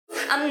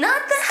I'm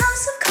not the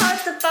house of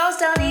cards that falls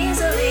down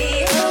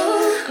easily.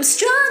 Ooh, I'm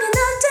strong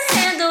enough to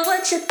handle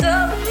what you throw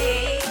at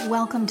me.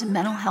 Welcome to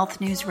Mental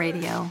Health News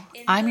Radio.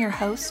 I'm your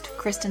host,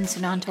 Kristen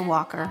Sunanta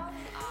Walker.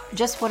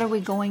 Just what are we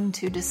going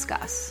to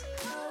discuss?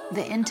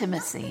 The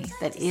intimacy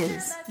that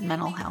is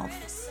mental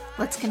health.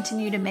 Let's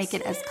continue to make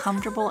it as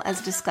comfortable as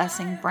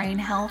discussing brain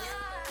health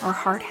or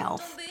heart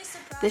health.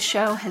 This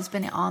show has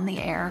been on the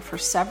air for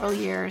several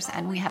years,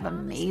 and we have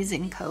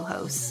amazing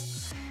co-hosts.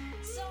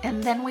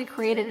 And then we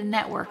created a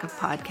network of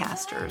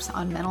podcasters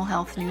on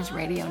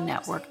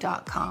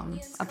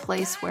mentalhealthnewsradionetwork.com, a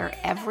place where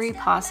every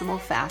possible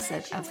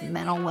facet of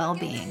mental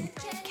well-being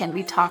can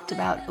be talked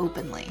about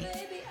openly.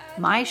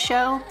 My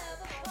show,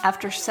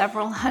 after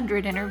several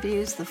hundred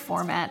interviews, the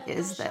format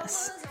is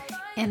this: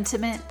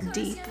 intimate,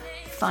 deep,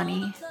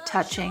 funny,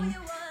 touching,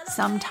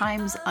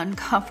 sometimes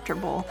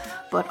uncomfortable,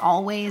 but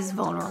always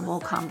vulnerable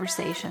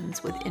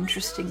conversations with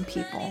interesting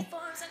people.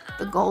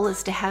 The goal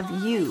is to have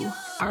you,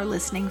 our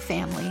listening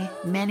family,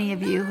 many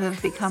of you who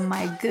have become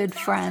my good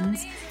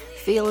friends,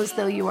 feel as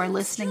though you are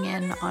listening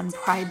in on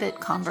private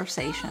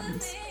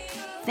conversations.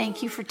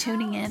 Thank you for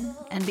tuning in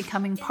and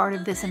becoming part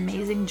of this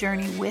amazing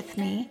journey with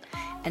me,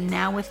 and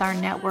now with our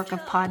network of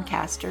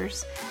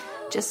podcasters.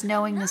 Just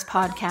knowing this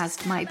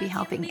podcast might be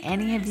helping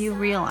any of you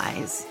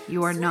realize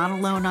you are not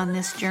alone on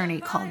this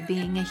journey called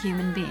being a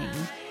human being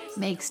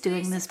makes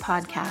doing this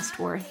podcast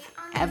worth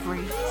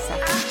every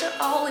second. After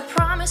all, we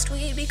promised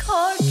we'd be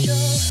cordial.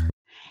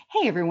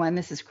 Hey everyone,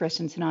 this is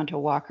Kristen Sunanta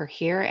Walker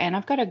here, and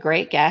I've got a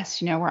great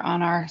guest. We're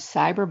on our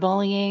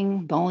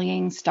cyberbullying,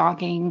 bullying,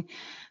 stalking,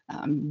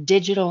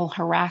 digital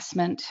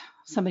harassment.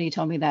 Somebody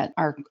told me that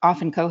our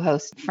often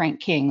co-host Frank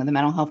King, the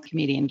mental health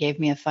comedian, gave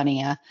me a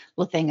funny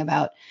little thing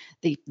about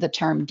the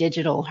term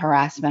digital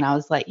harassment. I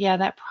was like, yeah,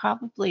 that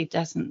probably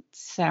doesn't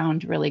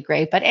sound really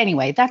great. But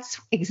anyway,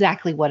 that's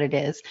exactly what it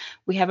is.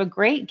 We have a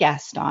great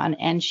guest on,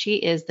 and she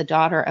is the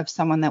daughter of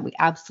someone that we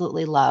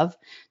absolutely love,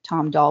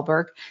 Tom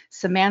Dahlberg.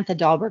 Samantha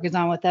Dahlberg is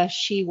on with us.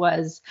 She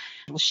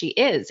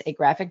is a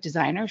graphic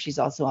designer. She's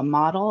also a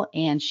model,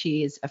 and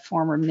she is a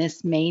former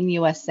Miss Maine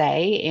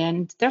USA.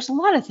 And there's a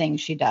lot of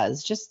things she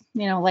does, just,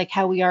 like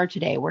how we are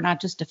today. We're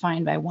not just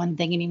defined by one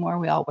thing anymore.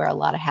 We all wear a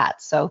lot of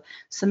hats. So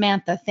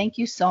Samantha, thank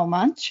you so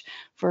much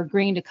for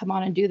agreeing to come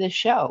on and do this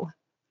show.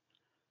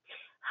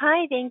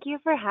 Hi, thank you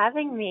for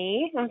having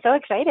me. I'm so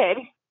excited.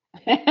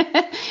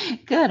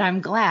 Good, I'm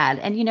glad.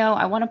 And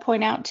I want to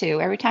point out too,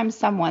 every time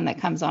someone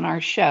that comes on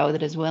our show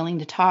that is willing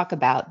to talk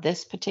about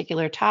this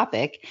particular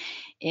topic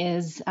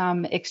is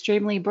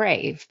extremely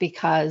brave,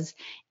 because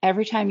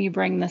every time you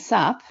bring this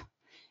up,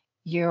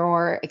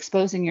 you're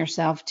exposing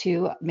yourself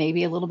to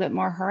maybe a little bit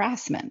more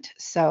harassment.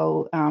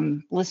 So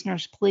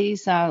listeners,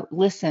 please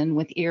listen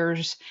with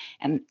ears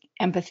and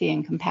empathy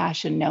and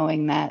compassion,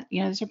 knowing that,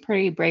 these are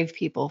pretty brave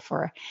people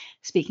for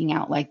speaking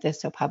out like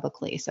this so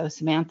publicly. So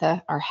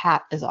Samantha, our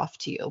hat is off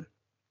to you.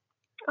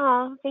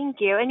 Oh, thank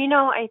you. And,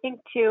 I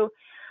think too,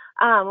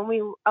 when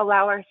we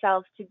allow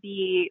ourselves to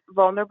be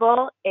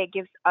vulnerable, it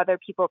gives other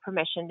people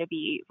permission to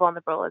be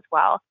vulnerable as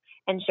well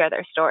and share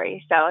their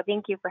story. So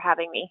thank you for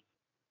having me.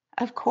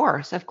 Of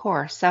course.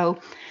 So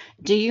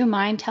do you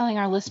mind telling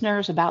our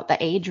listeners about the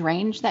age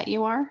range that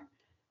you are?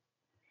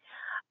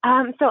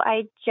 So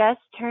I just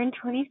turned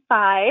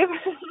 25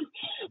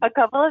 a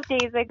couple of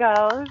days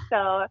ago.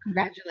 So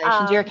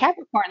congratulations. You're a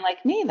Capricorn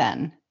like me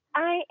then.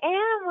 I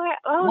am.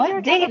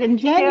 What date in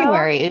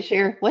January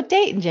what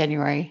date in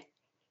January?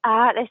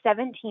 The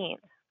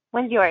 17th.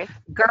 When's yours?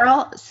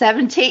 Girl,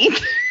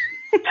 17th.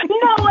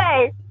 No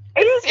way.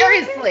 Are you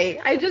seriously?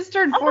 I just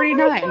turned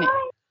 49.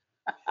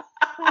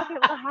 Okay,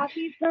 well,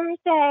 happy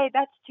birthday.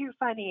 That's too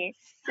funny.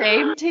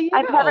 Same to you.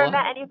 I've never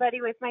met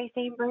anybody with my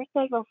same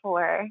birthday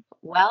before.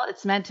 Well,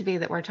 it's meant to be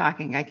that we're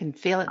talking. I can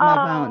feel it in my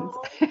bones.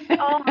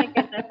 Oh my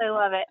goodness, I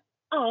love it.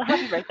 Oh,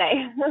 happy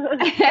birthday.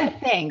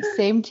 Thanks.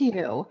 Same to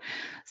you.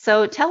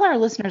 So tell our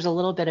listeners a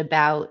little bit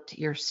about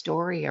your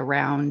story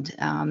around,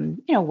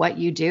 what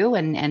you do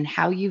and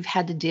how you've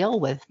had to deal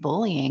with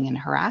bullying and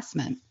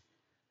harassment.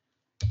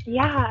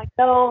 Yeah.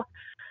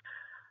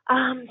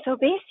 So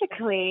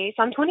basically,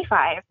 I'm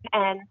 25,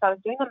 and so I was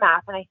doing the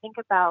math, and I think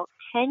about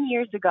 10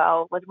 years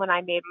ago was when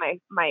I made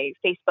my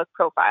Facebook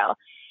profile.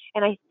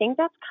 And I think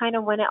that's kind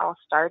of when it all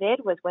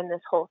started, was when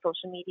this whole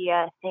social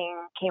media thing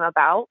came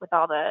about with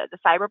all the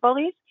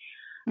cyberbullies.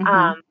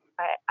 Mm-hmm.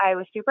 I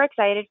was super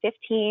excited,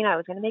 15, I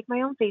was going to make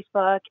my own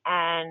Facebook,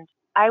 and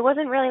I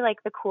wasn't really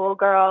like the cool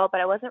girl, but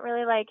I wasn't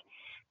really like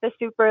the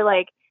super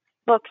like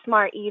book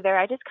smart either.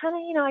 I just kind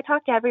of, I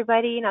talked to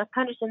everybody, and I was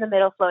kind of just in the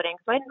middle floating.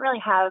 So I didn't really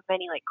have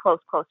many like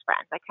close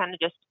friends. I kind of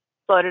just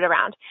floated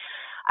around.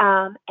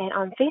 And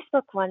on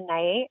Facebook one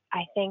night,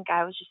 I think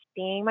I was just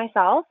being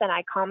myself, and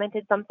I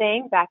commented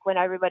something back when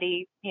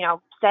everybody,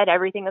 said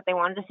everything that they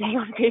wanted to say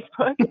on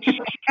Facebook.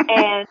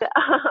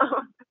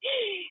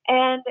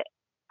 and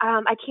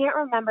I can't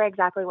remember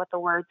exactly what the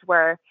words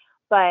were,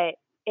 but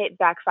it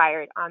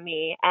backfired on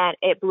me and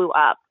it blew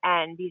up.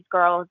 And these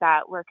girls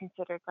that were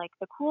considered like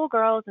the cool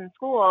girls in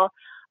school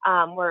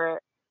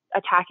were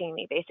attacking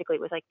me basically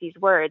with like these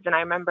words. And I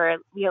remember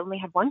we only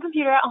had one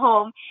computer at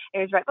home. It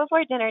was right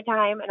before dinner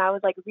time, and I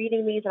was like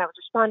reading these and I was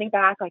responding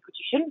back like, what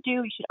you shouldn't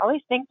do, you should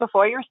always think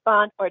before you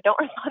respond, or don't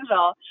respond at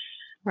all.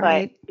 But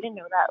Right. we didn't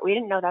know that. We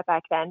didn't know that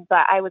back then.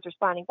 But I was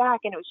responding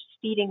back, and it was just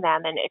feeding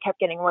them, and it kept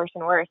getting worse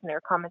and worse. And they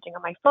were commenting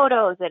on my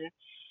photos, and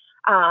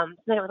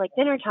then it was like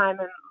dinner time,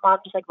 and mom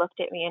just like looked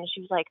at me, and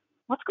she was like,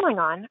 "What's going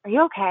on? Are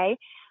you okay?"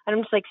 And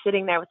I'm just like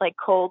sitting there with like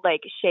cold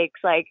like shakes,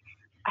 like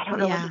I don't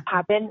know what Yeah. just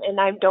happened, and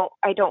I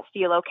don't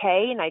feel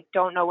okay, and I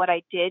don't know what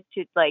I did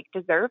to like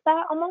deserve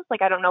that. Almost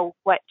like I don't know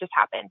what just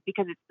happened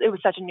because it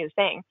was such a new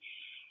thing.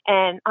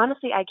 And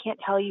honestly, I can't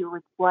tell you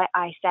what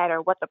I said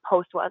or what the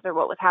post was or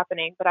what was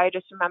happening, but I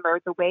just remember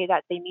the way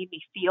that they made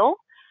me feel.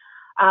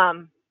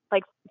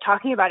 Like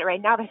talking about it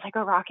right now, there's like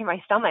a rock in my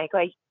stomach.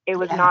 Like it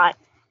was Yeah. not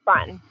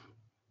fun.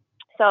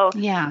 So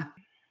Yeah.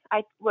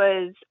 I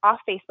was off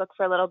Facebook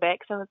for a little bit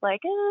because I was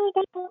like,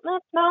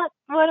 that's not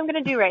what I'm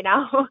going to do right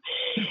now.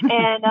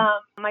 And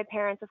my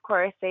parents, of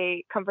course,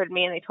 they comforted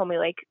me and they told me,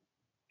 like,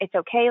 it's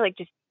okay. Like,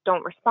 just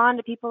don't respond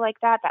to people like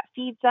that. That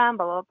feeds them,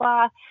 blah, blah,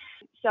 blah.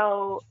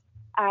 So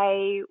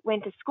I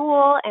went to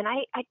school, and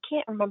I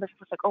can't remember if it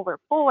was like over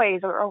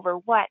boys or over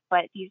what,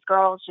 but these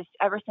girls just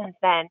ever since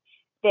then,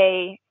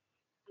 they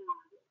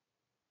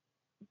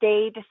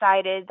they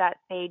decided that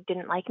they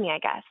didn't like me, I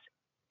guess.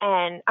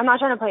 And I'm not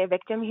trying to play a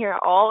victim here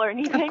at all or Of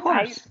anything.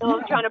 I course. still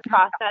am trying to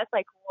process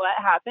like what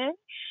happened.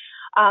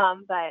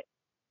 But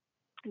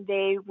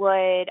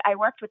I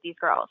worked with these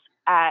girls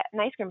at an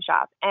ice cream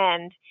shop,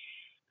 and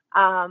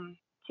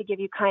to give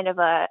you kind of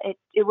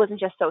it wasn't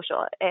just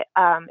social. It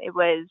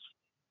was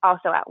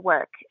also at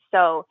work.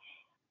 So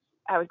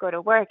I would go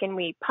to work, and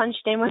we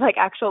punched in with like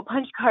actual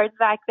punch cards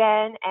back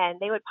then, and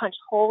they would punch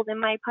holes in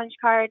my punch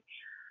card.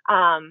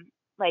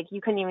 Like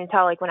you couldn't even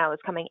tell like when I was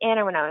coming in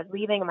or when I was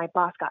leaving, and my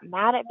boss got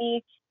mad at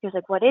me. He was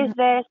like, "What is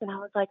this?" And I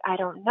was like, "I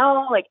don't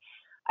know. Like,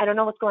 I don't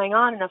know what's going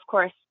on." And of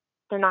course,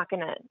 they're not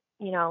gonna,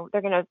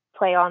 they're gonna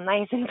play all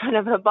nice in front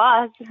of the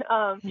boss.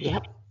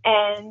 Yep.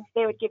 And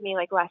they would give me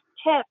like less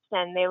tips,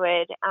 and they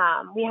would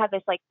we had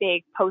this like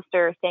big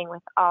poster thing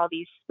with all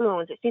these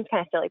spoons. It seems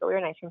kind of silly, but we were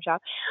an ice cream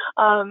shop.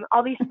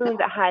 All these spoons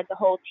that had the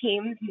whole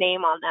team's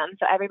name on them,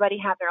 so everybody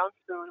had their own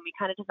spoon. We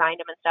kind of designed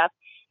them and stuff,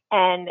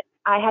 and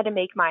I had to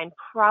make mine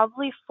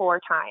probably 4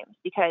 times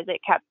because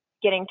it kept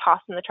getting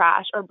tossed in the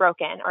trash or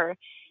broken, or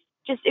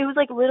just it was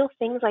like little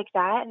things like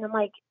that. And I'm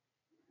like,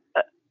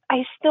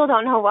 I still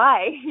don't know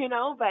why,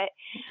 but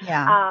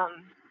Yeah. um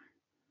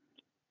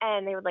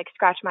and they would like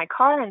scratch my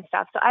car and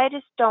stuff. So I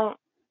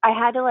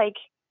had to like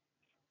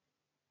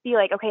be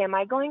like, okay, am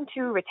I going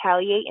to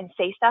retaliate and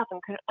say stuff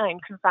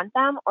and confront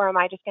them, or am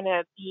I just going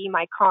to be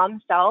my calm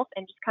self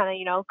and just kind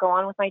of, go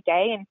on with my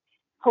day, and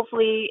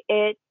hopefully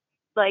it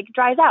like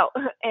dries out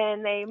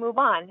and they move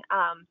on.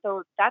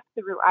 So that's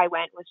the route I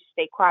went, was just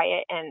stay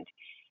quiet, and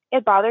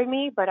it bothered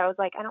me, but I was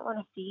like, I don't want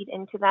to feed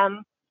into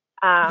them,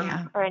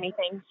 Yeah. or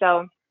anything.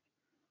 So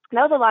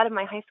that was a lot of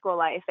my high school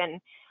life. And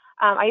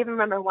I even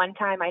remember one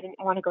time I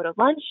didn't want to go to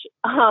lunch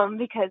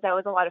because there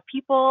was a lot of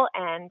people,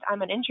 and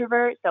I'm an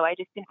introvert, so I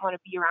just didn't want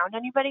to be around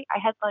anybody. I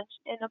had lunch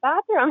in a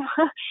bathroom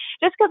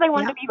just because I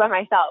wanted to Yep. be by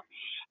myself.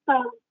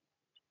 So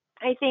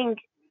I think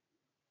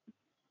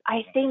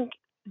I think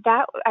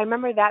that I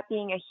remember that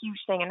being a huge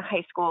thing in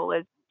high school,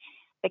 was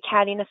the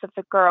cattiness of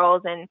the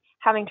girls and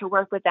having to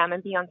work with them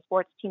and be on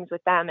sports teams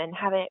with them, and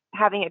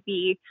having it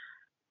be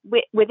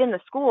within the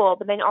school,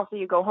 but then also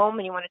you go home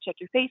and you want to check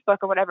your Facebook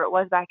or whatever it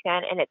was back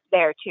then, and it's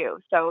there too.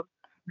 So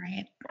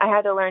Right. I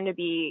had to learn to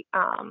be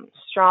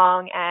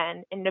strong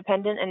and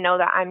independent, and know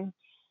that I'm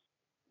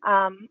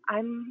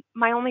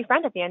my only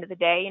friend at the end of the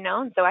day,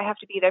 and so I have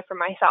to be there for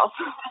myself.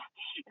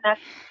 And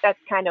that's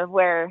kind of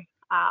where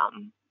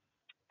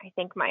I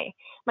think my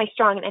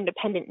strong and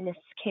independentness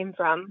came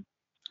from.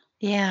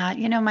 Yeah,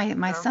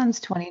 my So,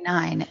 son's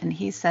 29, and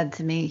he said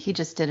to me, he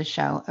just did a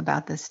show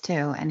about this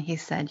too, and he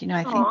said,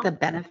 I think aw. the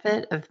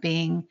benefit of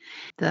being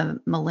the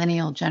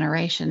millennial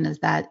generation is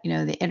that,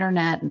 the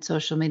internet and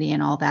social media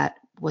and all that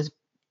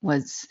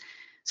was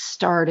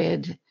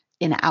started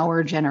in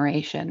our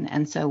generation.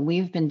 And so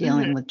we've been Mhm.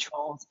 dealing with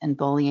trolls and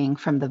bullying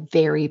from the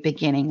very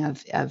beginning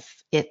of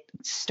it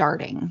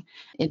starting,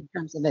 in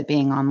terms of it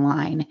being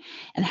online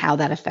and how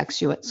that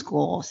affects you at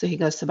school. So he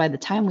goes, so by the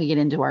time we get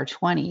into our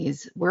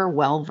 20s, we're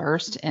well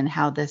versed in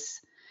how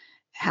this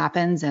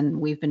happens. And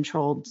we've been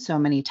trolled so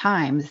many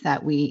times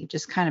that we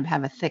just kind of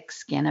have a thick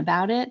skin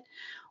about it. Mhm.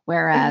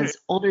 Whereas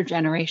older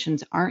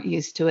generations aren't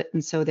used to it.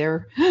 And so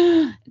they're,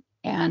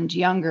 and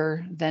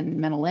younger than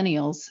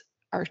millennials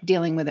are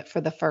dealing with it for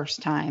the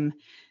first time.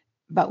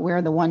 But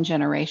we're the one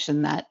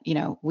generation that,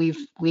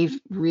 we've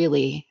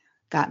really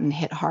gotten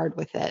hit hard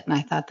with it. And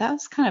I thought that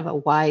was kind of a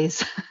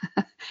wise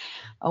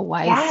a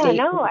wise Yeah,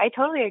 no, statement. I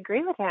totally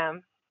agree with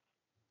him.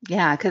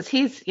 Yeah, because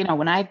he's,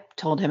 when I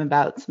told him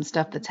about some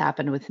stuff that's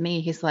happened with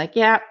me, he's like,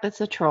 yeah,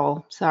 it's a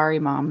troll. Sorry,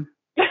 mom.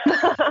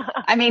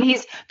 I mean,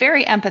 he's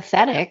very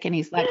empathetic and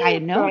he's like, I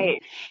know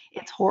Right.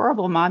 it's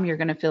horrible, mom. You're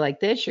going to feel like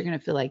this. You're going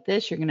to feel like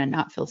this. You're going to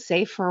not feel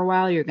safe for a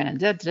while. You're going to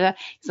da, da, da.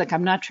 He's like,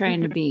 I'm not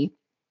trying to Mhm. be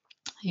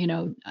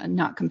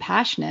not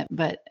compassionate,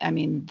 but I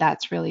mean,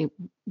 that's really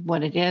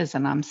what it is.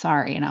 And I'm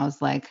sorry. And I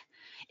was like,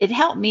 it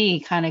helped me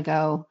kind of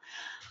go,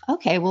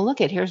 okay, well,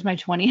 here's my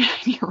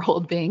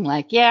 29-year-old being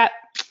like, yeah,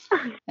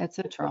 it's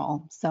a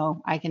troll.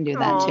 So I can do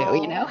that too.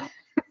 Oh,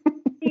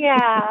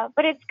 yeah.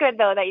 But it's good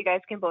though that you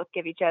guys can both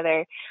give each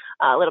other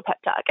a little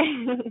pep talk.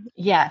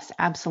 Yes,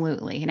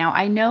 absolutely. Now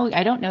I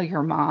don't know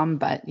your mom,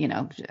 but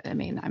I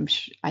mean,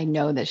 I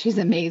know that she's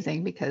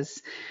amazing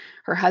because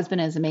her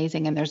husband is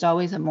amazing, and there's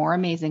always a more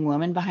amazing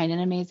woman behind an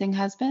amazing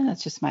husband.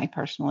 That's just my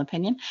personal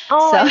opinion.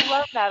 Oh, So, I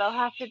love that. I'll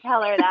have to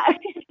tell her that.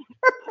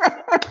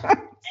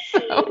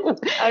 so,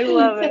 I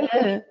love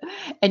it.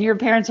 and your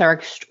parents are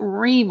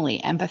extremely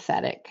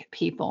empathetic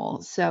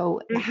people.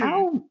 So, Mhm.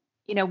 how,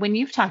 when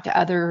you've talked to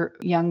other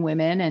young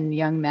women and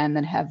young men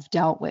that have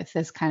dealt with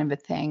this kind of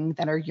a thing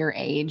that are your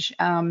age,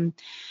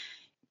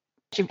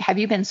 have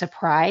you been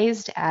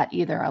surprised at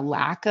either a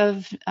lack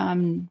of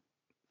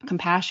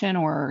compassion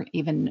or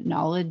even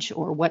knowledge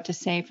or what to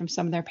say from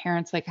some of their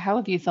parents? Like, how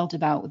have you felt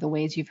about the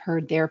ways you've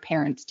heard their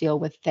parents deal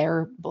with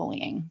their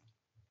bullying?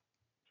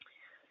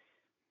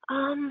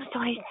 So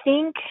I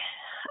think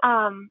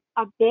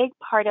a big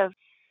part of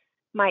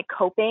my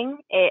coping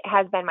it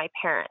has been my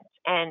parents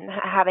and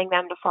having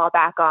them to fall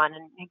back on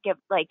and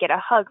get a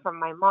hug from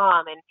my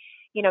mom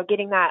and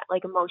getting that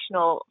like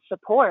emotional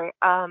support.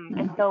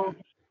 And so Mhm.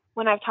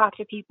 when I've talked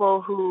to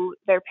people who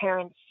their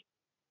parents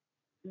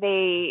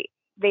they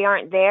they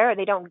aren't there,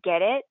 they don't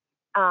get it.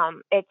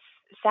 It's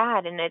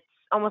sad and it's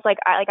almost like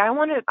I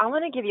want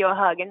to give you a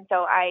hug, and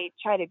so I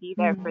try to be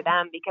there for Mhm.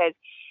 them because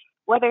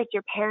whether it's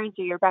your parents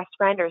or your best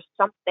friend or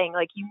something,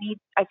 like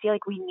I feel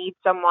like we need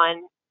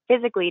someone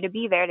physically to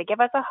be there to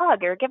give us a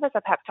hug or give us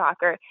a pep talk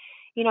or,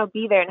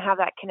 be there and have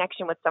that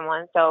connection with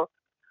someone. So,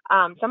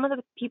 some of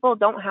the people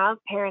don't have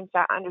parents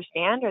that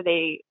understand or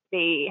they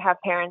have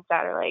parents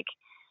that are like,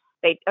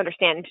 they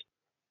understand,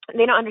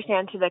 they don't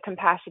understand to the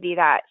capacity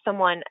that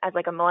someone as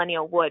like a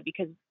millennial would,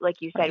 because like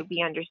you said, Right.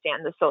 we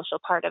understand the social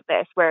part of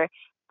this where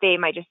they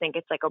might just think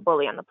it's like a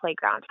bully on the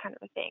playground kind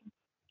of a thing.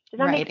 Does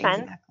that make Right,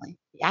 sense? exactly.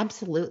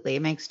 Absolutely.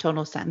 It makes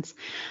total sense.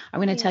 I'm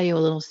going to Yeah. tell you a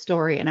little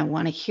story and I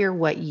want to hear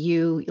what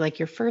like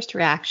your first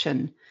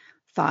reaction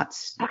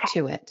thoughts Okay.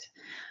 to it.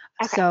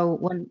 Okay. So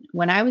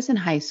when I was in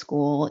high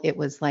school, it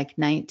was like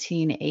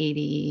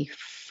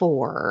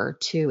 1984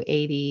 to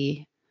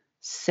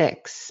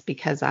 86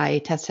 because I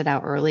tested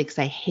out early because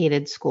I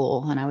hated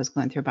school and I was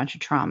going through a bunch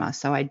of trauma,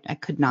 so I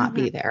could not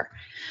be Mhm. there.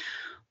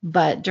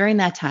 But during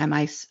that time,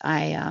 I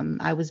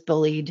was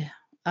bullied,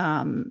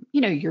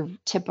 your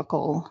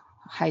typical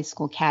high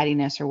school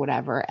cattiness or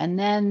whatever. And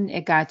then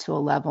it got to a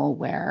level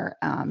where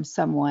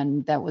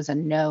someone that was a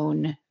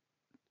known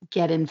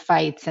get in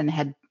fights and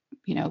had,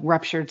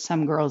 ruptured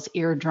some girl's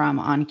eardrum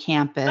on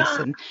campus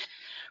and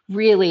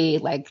really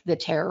like the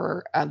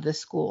terror of the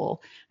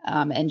school.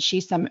 And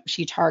she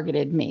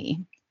targeted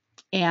me.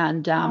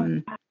 And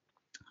Oh,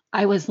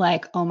 I was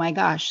like, oh my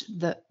gosh,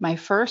 my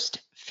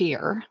first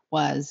fear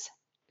was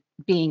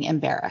being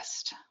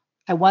embarrassed.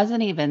 I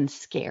wasn't even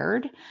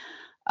scared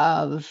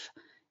of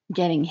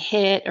getting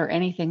hit or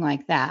anything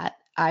like that.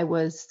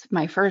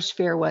 My first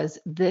fear was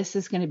this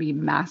is going to be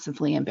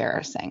massively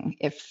embarrassing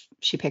if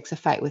she picks a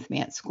fight with me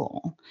at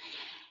school.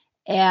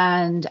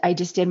 And I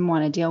just didn't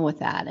want to deal with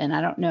that. And I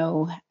don't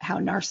know how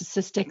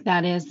narcissistic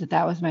that is,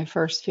 that was my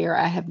first fear.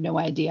 I have no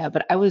idea.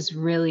 But I was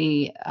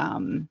really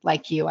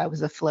like you, I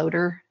was a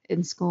floater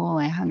in school.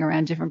 I hung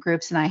around different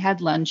groups and I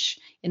had lunch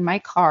in my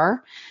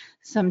car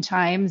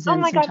sometimes. oh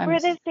And my God, we're sometimes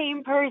the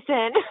same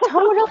person.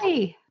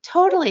 totally,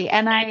 totally.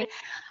 And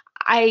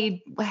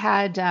I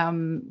had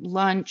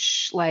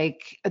lunch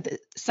like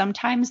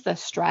sometimes the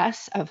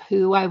stress of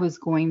who I was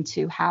going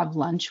to have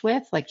lunch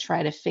with, like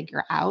try to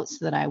figure out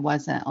so that I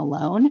wasn't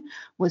alone,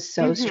 was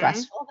so Mhm.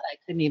 stressful that I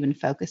couldn't even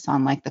focus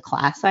on like the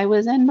class I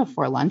was in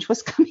before lunch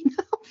was coming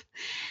up.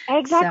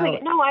 Exactly. So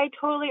No, I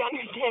totally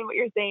understand what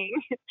you're saying.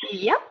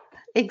 yep,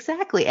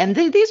 exactly. And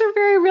these are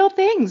very real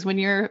things when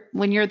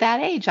you're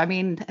that age. I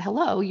mean,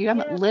 hello, you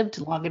haven't Yeah. lived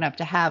long enough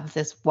to have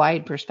this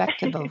wide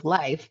perspective of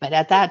life, but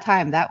at that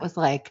time that was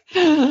like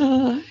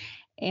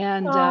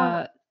and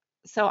Oh.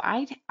 so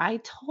I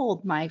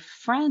told my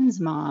friend's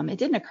mom. It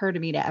didn't occur to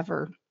me to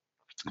ever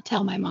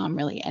tell my mom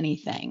really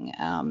anything.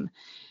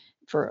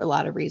 For a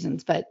lot of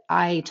reasons. But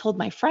I told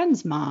my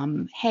friend's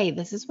mom, hey,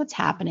 this is what's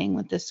happening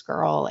with this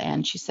girl.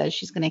 And she says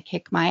she's going to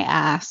kick my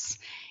ass.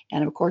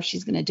 And of course,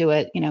 she's going to do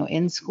it,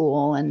 in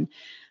school. And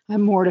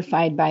I'm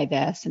mortified by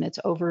this. And it's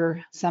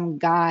over some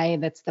guy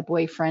that's the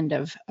boyfriend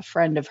of a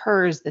friend of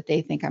hers that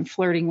they think I'm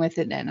flirting with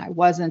it. And I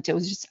wasn't. It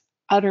was just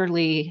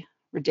utterly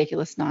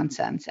ridiculous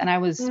nonsense. And I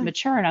was Mm.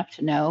 mature enough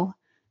to know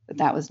that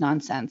that was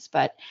nonsense.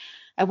 But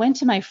I went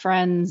to my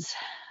friend's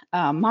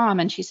mom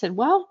and she said,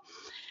 well,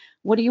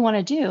 what do you want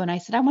to do? And I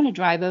said, I want to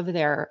drive over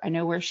there. I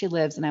know where she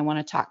lives and I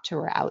want to talk to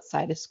her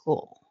outside of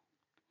school.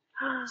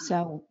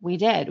 So we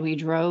did. We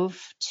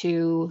drove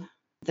to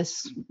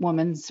this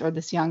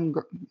young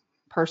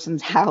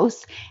person's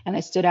house, and I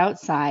stood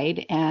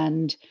outside,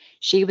 and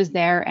she was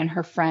there, and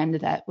her friend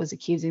that was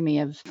accusing me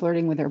of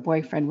flirting with her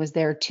boyfriend was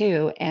there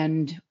too.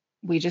 And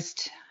we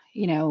just,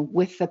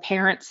 with the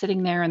parents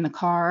sitting there in the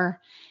car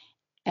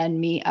and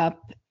me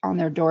up on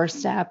their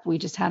doorstep, we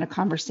just had a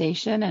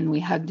conversation and we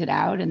hugged it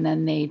out. And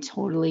then they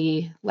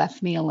totally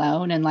left me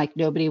alone. And like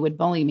nobody would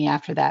bully me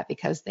after that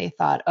because they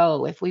thought,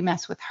 oh, if we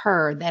mess with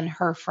her, then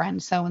her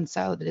friend so and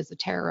so that is the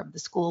terror of the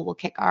school will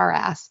kick our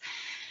ass.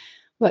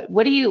 But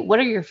what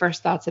are your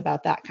first thoughts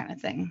about that kind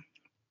of thing?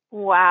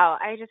 Wow,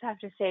 I just have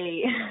to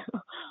say,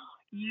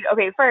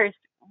 okay, first,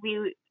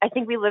 I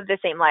think we lived the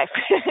same life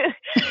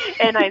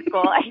in high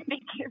school. I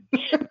think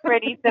it's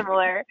pretty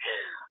similar.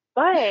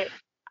 But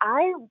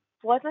I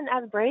wasn't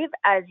as brave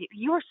as you.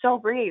 You were so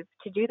brave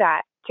to do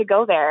that, to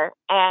go there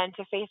and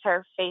to face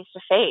her face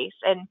to face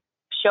and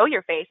show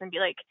your face and be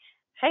like,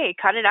 hey,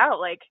 cut it out.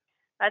 Like,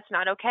 that's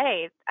not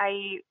okay.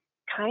 I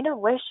kind of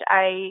wish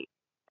I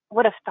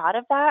would have thought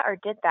of that or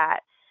did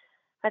that.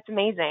 That's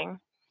amazing.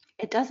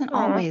 It doesn't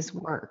Aw. always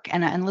work.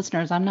 And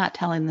listeners, I'm not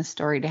telling this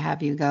story to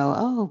have you go,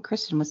 oh,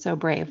 Kristen was so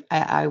brave.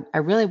 I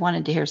really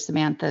wanted to hear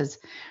Samantha's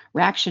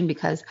reaction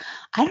because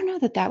I don't know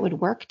that that would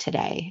work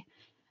today.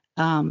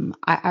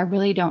 I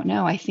really don't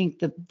know. I think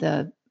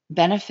the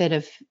benefit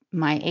of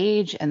my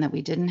age and that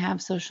we didn't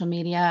have social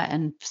media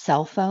and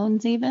cell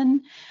phones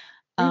even,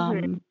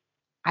 Mhm. um,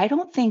 I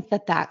don't think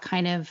that that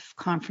kind of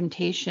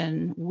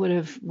confrontation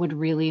would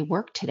really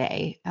work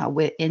today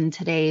in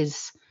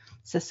today's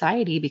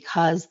society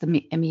because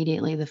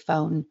immediately the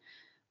phone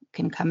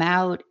can come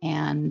out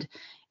and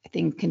I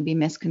think can be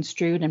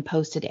misconstrued and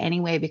posted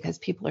anyway because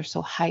people are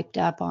so hyped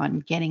up on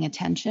getting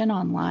attention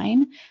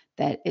online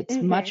that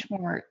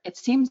Mhm. it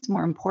seems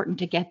more important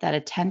to get that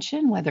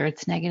attention, whether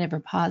it's negative or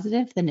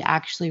positive, than to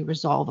actually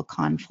resolve a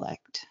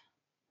conflict.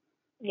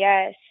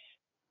 Yes.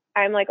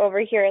 I'm like over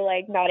here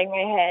like nodding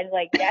my head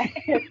like yes.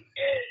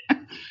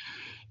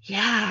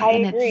 Yeah, I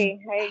and it's agree.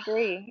 I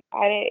agree.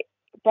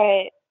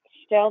 But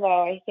still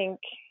though, I think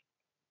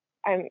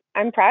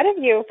I'm proud of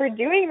you for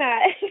doing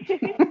that.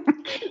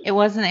 it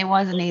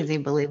wasn't easy,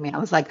 believe me. I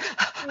was like,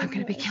 I'm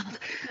gonna be Mhm.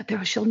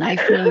 killed. She'll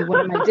knife me. What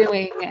am I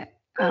doing?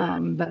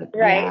 But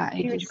Right. yeah, I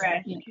Huge just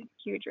risk.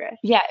 Huge risk.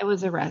 yeah, it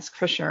was a risk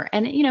for sure.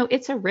 And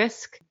it's a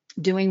risk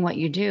doing what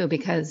you do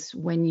because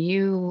when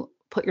you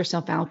put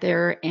yourself out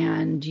there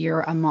and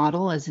you're a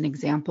model as an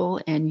example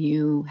and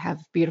you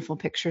have beautiful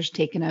pictures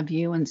taken of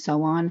you and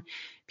so on,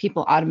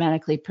 people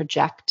automatically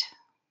project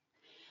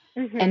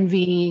Mhm.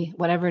 envy,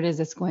 whatever it is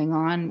that's going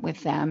on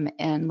with them.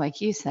 And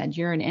like you said,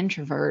 you're an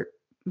introvert,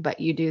 but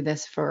you do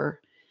this for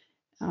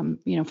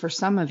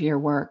some of your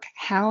work.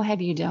 How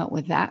have you dealt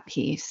with that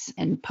piece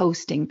and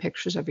posting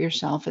pictures of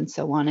yourself and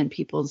so on and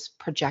people's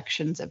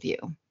projections of you?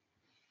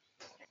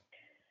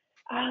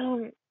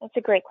 That's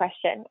a great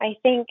question. I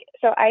think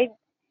so. I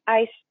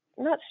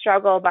not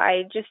struggle, but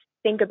I just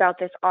think about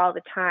this all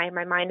the time.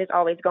 My mind is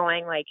always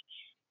going like,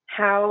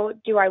 how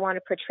do I want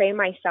to portray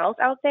myself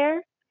out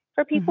there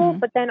for people? Hmm.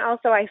 But then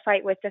also I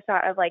fight with the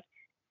thought of like,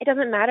 it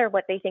doesn't matter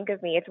what they think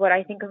of me. It's what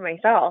I think of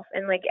myself.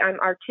 And like, I'm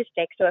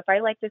artistic. So if I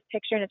like this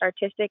picture and it's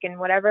artistic and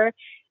whatever,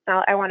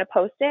 I want to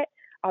post it,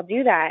 I'll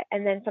do that.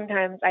 And then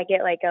sometimes I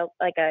get like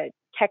a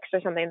text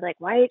or something like,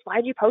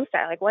 why'd you post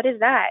that? Like, what is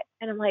that?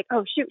 And I'm like,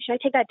 oh shoot, should I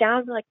take that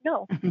down? I'm like,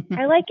 no,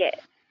 I like it.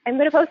 I'm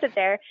going to post it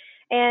there.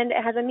 And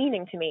it has a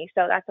meaning to me.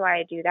 So that's why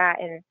I do that.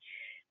 And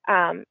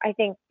I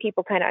think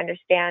people kind of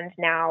understand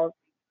now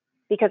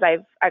because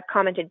I've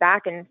commented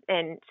back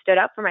and stood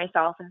up for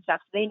myself and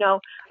stuff. So they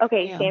know,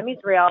 okay, Yeah. Sammy's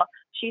real.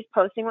 She's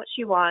posting what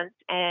she wants,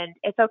 and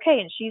it's okay.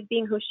 And she's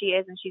being who she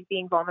is, and she's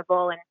being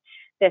vulnerable and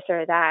this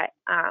or that.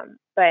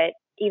 But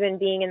even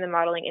being in the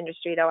modeling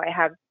industry, though, I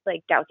have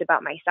like doubts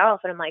about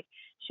myself, and I'm like,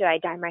 should I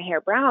dye my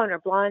hair brown or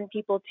blonde?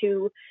 People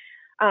to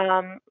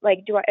like,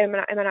 am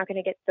I not going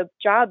to get the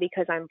job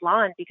because I'm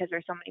blonde because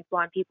there's so many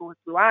blonde people with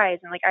blue eyes,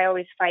 and like I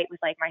always fight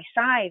with like my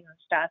size and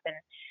stuff, and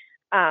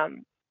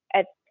um,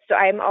 at, so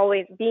I'm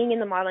always being in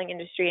the modeling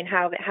industry and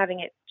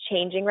having it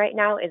changing right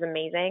now is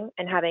amazing,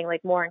 and having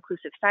like more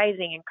inclusive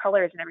sizing and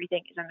colors and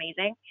everything is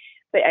amazing.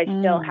 But I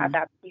still have Mm.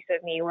 that piece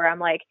of me where I'm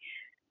like,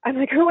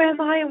 who am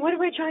I and what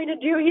am I trying to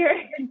do here?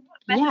 What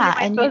message Yeah, am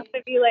I supposed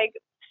to be like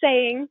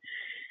saying?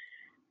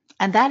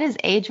 and that is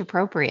age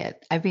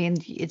appropriate. I mean,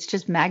 it's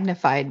just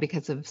magnified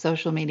because of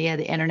social media,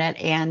 the internet,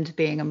 and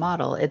being a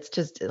model. It's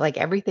just like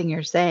everything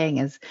you're saying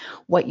is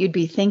what you'd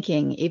be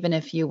thinking, even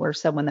if you were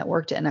someone that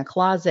worked in a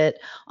closet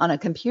on a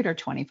computer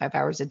 25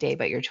 hours a day,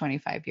 but you're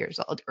 25 years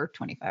old, or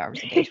 25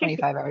 hours a day,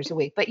 25 hours a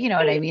week. But you know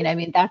what I mean? I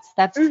mean,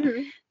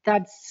 Mhm.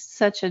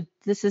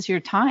 this is your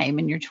time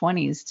in your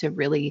 20s to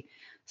really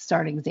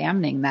start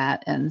examining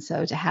that. And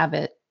so to have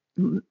it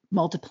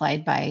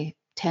multiplied by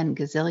 10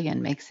 gazillion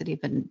makes it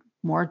even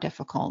more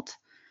difficult.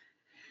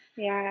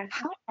 Yeah, it's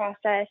How, a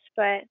process,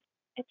 but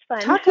it's fun.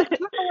 talk a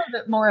little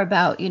bit more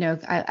about,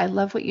 I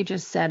love what you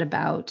just said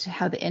about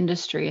how the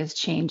industry is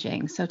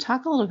changing. So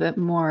talk a little bit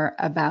more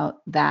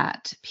about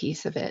that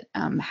piece of it.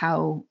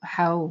 How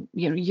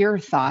your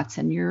thoughts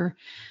and your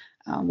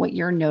what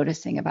you're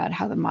noticing about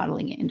how the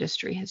modeling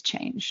industry has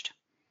changed.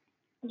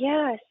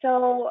 Yeah,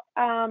 so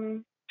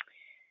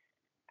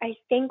I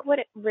think what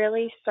it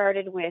really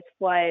started with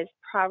was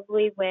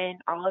probably when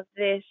all of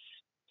this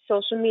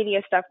social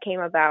media stuff came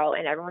about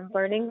and everyone's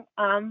learning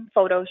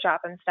Photoshop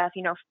and stuff.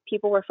 You know,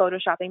 people were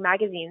photoshopping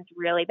magazines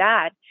really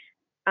bad,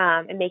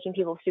 and making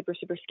people super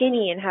super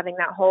skinny and having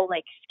that whole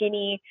like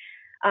skinny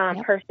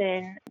Yep.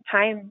 person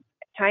time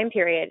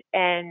period,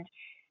 and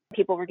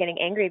people were getting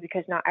angry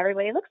because not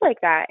everybody looks like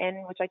that,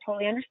 and which I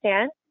totally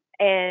understand.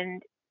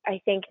 And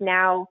I think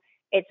now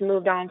it's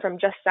moved on from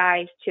just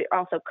size to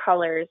also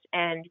colors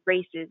and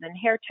races and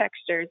hair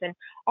textures and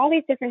all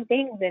these different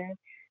things,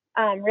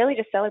 and really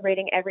just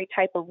celebrating every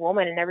type of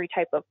woman and every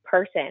type of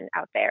person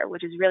out there,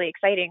 which is really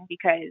exciting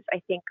because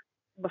I think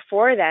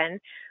before then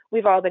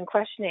we've all been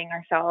questioning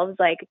ourselves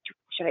like,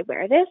 should I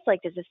wear this?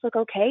 Like, does this look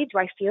okay? Do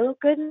I feel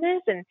good in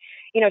this? And,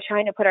 you know,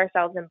 trying to put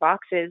ourselves in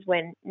boxes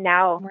when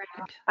now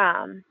Right.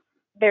 um,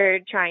 they're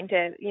trying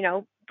to, you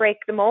know, break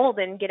the mold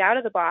and get out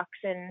of the box.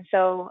 And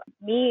so,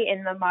 me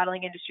in the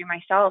modeling industry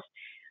myself,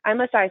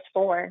 I'm a size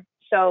 4.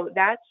 So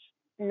that's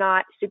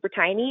not super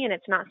tiny and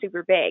it's not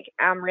super big.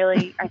 I'm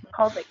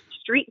called like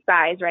street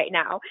size right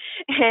now.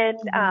 And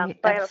Right.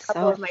 so I have That's a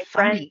couple so of my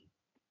friends. funny.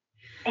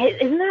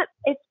 Isn't that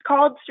it's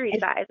called street It,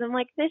 size? I'm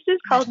like, this is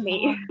I called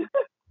me. know.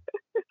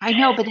 I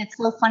know, but it's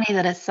so funny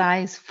that a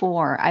size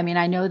 4, I mean,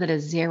 I know that a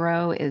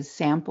 0 is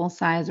sample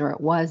size, or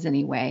it was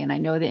anyway, and I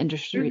know the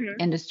industry Mhm.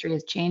 industry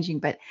is changing,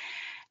 but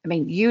I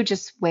mean, you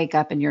just wake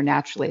up and you're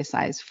naturally a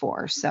size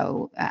 4.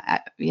 So,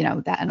 you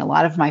know, that, and a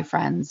lot of my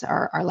friends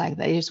are like,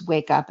 they just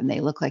wake up and they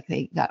look like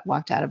they got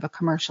walked out of a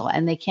commercial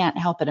and they can't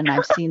help it. And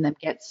I've seen them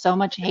get so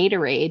much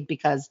haterade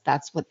because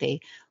that's what they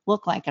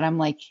look like. And I'm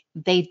like,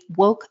 they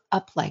woke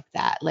up like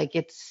that. Like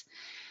it's,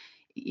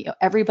 you know,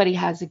 everybody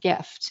has a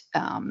gift.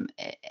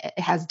 It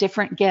has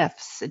different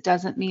gifts. It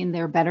doesn't mean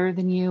they're better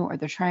than you or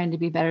they're trying to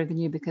be better than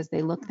you because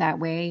they look that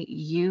way.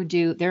 You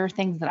do. There are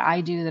things that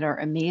I do that are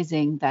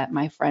amazing that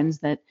my friends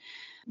that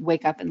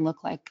wake up and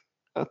look like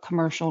a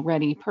commercial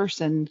ready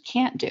person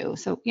can't do.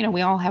 So, you know,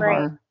 we all have Right.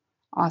 our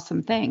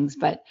awesome things.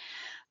 But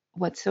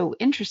what's so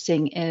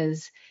interesting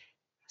is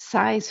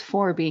size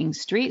 4 being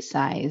street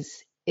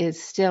size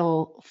is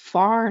still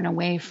far and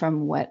away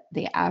from what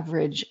the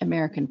average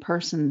American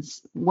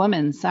person's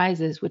woman size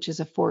is, which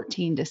is a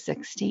 14 to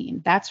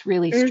 16. That's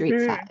really street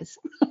Mhm. size.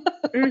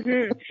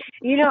 Mhm.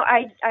 You know,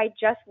 I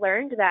just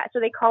learned that. So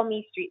they call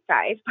me street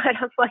size, but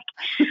I'm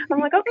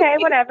like okay,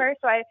 whatever.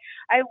 So I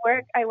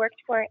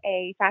worked for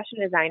a fashion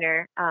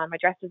designer, a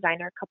dress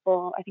designer a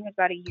couple, I think it was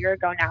about a year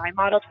ago now. I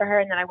modeled for her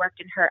and then I worked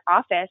in her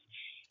office,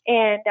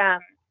 and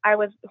I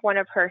was one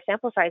of her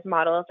sample size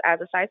models as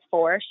a size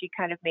 4. She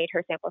kind of made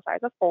her sample size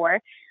a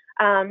 4.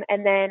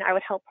 And then I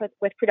would help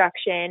with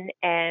production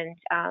and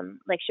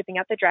like shipping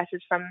out the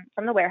dresses from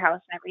the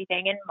warehouse and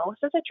everything. And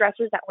most of the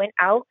dresses that went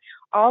out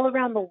all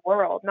around the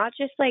world, not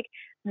just like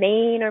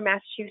Maine or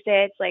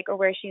Massachusetts, like or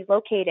where she's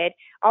located,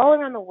 all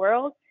around the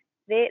world,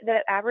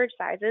 the average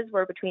sizes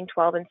were between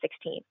 12 and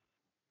 16.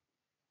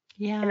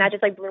 And Yeah. that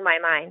just like blew my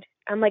mind.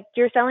 I'm like,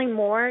 you're selling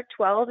more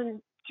 12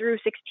 and through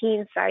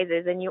 16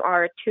 sizes than you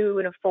are a 2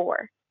 and a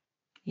 4.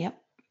 Yep.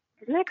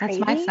 Isn't that That's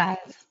my crazy?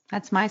 size.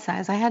 That's my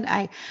size.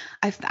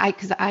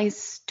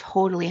 Because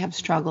totally have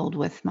struggled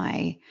with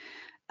my,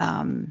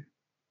 um,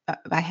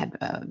 I had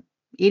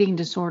eating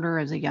disorder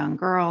as a young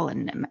girl,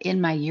 and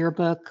in my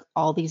yearbook,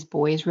 all these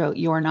boys wrote,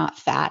 "You're not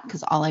fat,"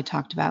 because all I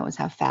talked about was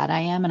how fat I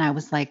am, and I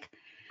was like,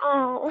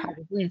 Oh.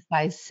 probably a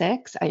size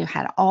 6. I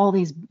had all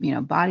these, you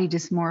know, body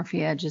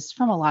dysmorphia just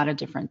from a lot of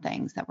different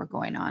things that were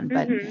going on,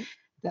 but Mhm.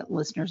 that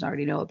listeners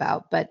already know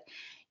about. But,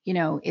 you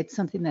know, it's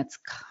something that's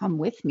come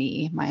with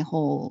me my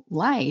whole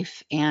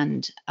life.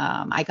 And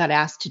I got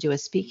asked to do a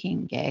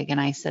speaking gig, and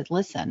I said,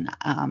 listen,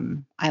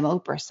 I'm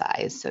Oprah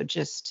size. So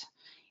just,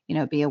 you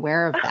know, be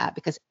aware of that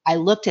because I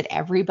looked at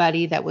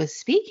everybody that was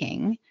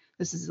speaking.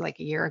 This is like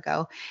a year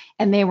ago,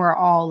 and they were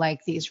all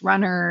like these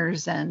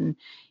runners and,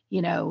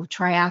 you know,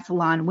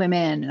 triathlon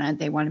women. And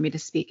they wanted me to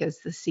speak as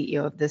the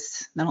CEO of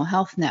this mental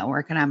health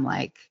network. And I'm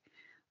like,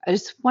 I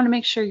just want to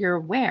make sure you're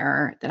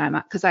aware that I'm,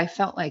 because I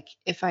felt like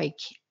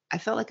I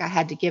felt like I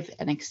had to give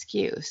an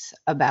excuse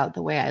about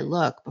the way I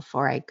look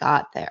before I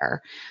got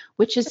there,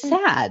 which is Mm,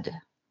 sad.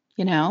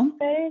 You know,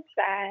 that is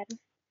sad.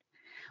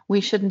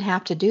 we shouldn't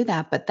have to do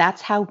that, but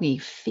that's how we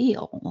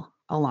feel.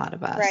 A lot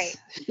of Right. us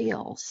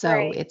feel.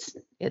 So Right.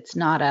 it's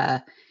not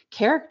a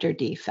character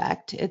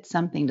defect. It's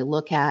something to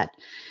look at,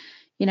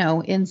 you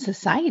know, in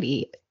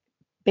society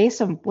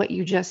based on what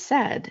you just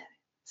said,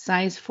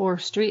 size 4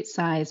 street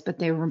size, but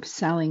they were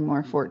selling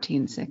more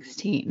 14,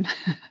 16.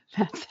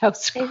 That's how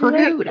Isn't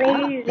that screwed up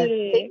the crazy?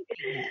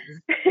 thinking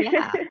is.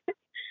 Yeah.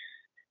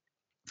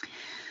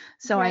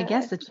 So I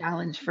guess Yes. the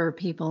challenge for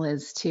people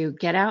is to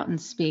get out and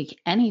speak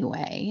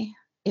anyway,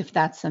 if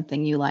that's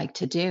something you like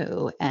to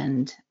do,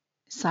 and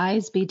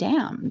size be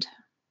damned.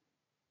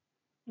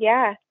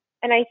 Yeah.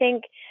 And I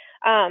think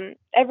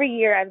every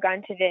year I've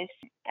gone to this.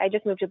 I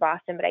just moved to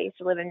Boston, but I used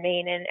to live in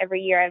Maine, and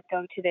every year I'd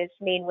go to this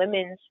Maine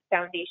Women's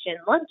Foundation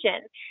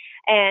luncheon,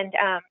 and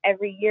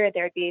every year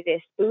there'd be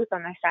this booth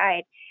on the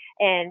side,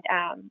 And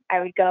I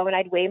would go and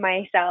I'd weigh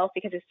myself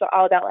because it's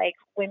all about like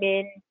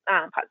women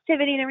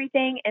positivity and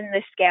everything. And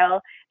the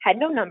scale had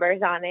no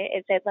numbers on it.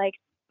 It said like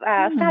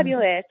Hmm.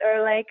 fabulous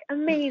or like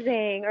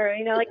amazing or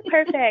like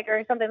perfect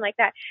or something like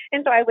that.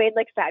 And so I weighed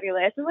like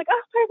fabulous and like,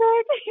 oh,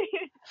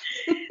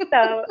 perfect.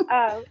 So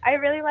I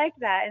really liked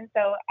that. And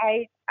so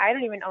I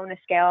don't even own a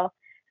scale.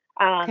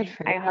 Good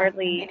for I you. Me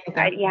hardly,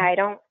 neither. yeah, I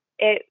don't,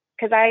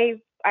 because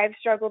I've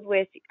struggled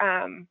with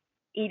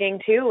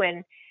eating too,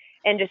 and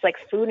just like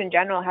food in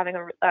general, having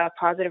a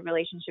positive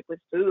relationship with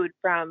food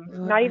from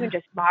Oh, not even yeah.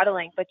 just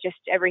modeling, but just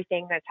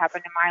everything that's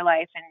happened in my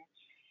life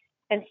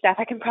and stuff.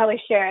 I can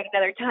probably share at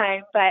another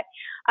time, but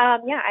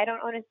yeah, I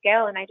don't own a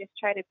scale, and I just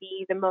try to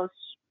be the most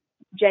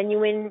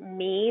genuine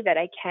me that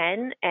I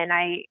can, and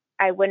I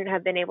wouldn't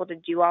have been able to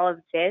do all of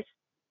this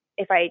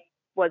if I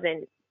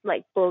wasn't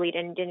like bullied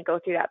and didn't go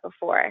through that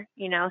before,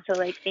 So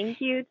like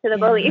thank you to the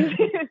bullies.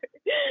 Yeah.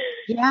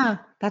 Yeah,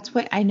 that's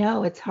what I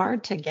know. It's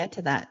hard to get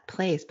to that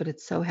place, but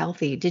it's so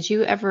healthy. Did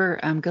you ever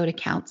go to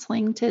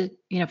counseling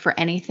for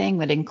anything,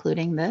 but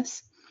including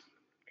this?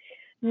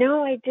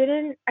 No, I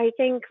didn't. I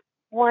think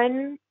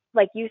one,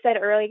 like you said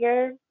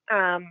earlier,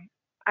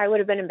 I would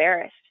have been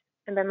embarrassed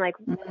and been like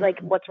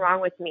Mm, what's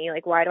wrong with me?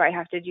 Like why do I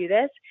have to do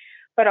this?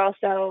 But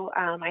also,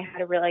 I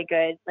had a really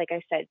good, like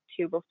I said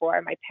too before,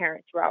 my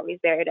parents were always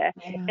there to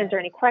yeah. answer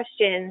any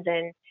questions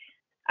and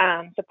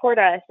support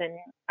us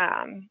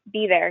and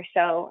be there.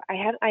 So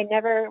I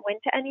never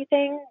went to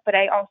anything, but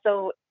I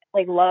also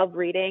like love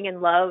reading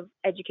and love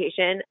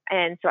education,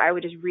 and so I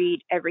would just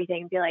read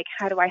everything and be like,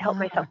 how do I help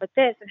myself Ah, with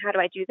this, and how do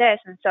I do this?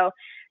 And so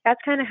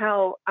that's kind of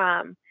how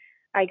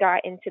I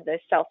got into the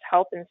self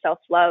help and self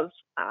love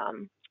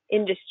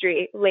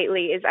industry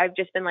lately. Is I've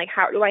just been like,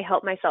 how do I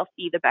help myself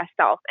be the best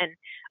self? And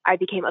I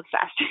became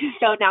obsessed.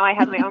 So now I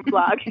have my own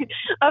blog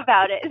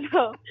about it.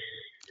 So,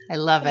 I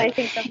love and I it.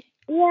 think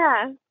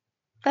yeah.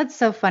 That's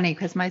so funny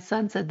because my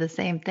son said the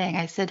same thing.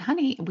 I said,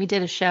 honey, we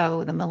did a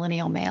show, The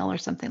Millennial Male or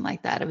something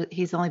like that.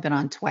 He's only been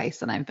on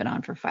twice and I've been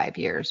on for 5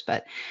 years.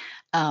 But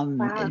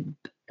Wow.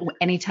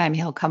 anytime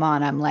he'll come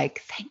on, I'm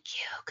like, thank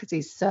you, because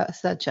he's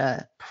such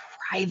a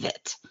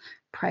private,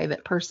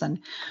 private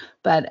person.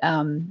 But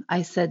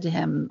I said to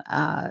him,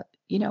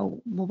 well,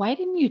 why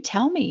didn't you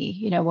tell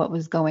me, what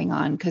was going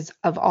on? Because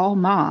of all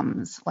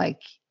moms,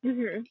 like,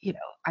 Mhm.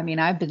 I mean,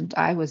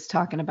 I was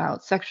talking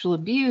about sexual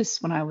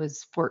abuse when I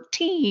was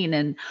 14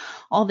 and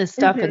all this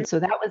stuff. Mhm. And so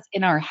that was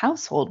in our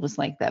household was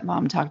like that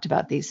mom talked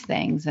about these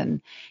things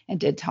and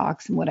did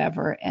talks and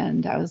whatever.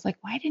 And I was like,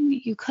 why didn't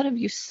you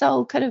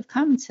so could have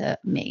come to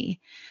me.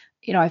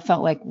 I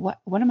felt like what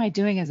am I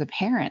doing as a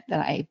parent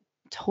that I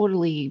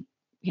totally,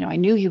 I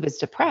knew he was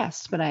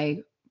depressed, but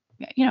I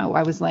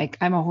was like,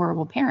 I'm a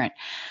horrible parent.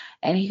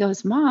 And he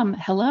goes, Mom,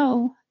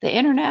 hello, the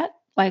internet.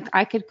 Like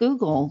I could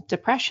Google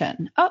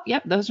depression. Oh,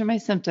 yep, those are my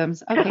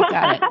symptoms. Okay,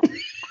 got it.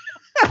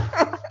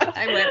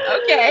 I went,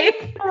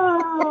 okay.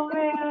 Oh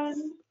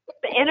man.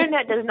 The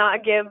internet does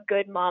not give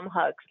good mom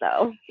hugs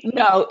though.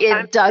 No,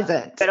 I'm it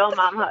doesn't. good old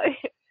mom hug.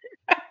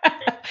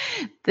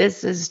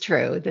 This is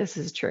true. This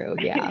is true.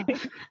 Yeah.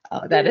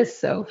 Oh, that is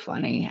so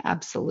funny.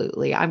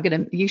 Absolutely.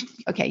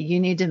 Okay, you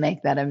need to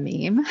make that a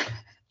meme.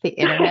 The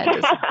internet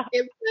does not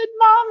give good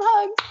mom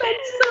hugs.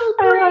 That's so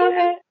I love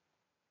great. it.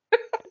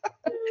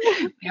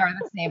 We are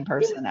the same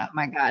person. Oh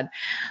my God.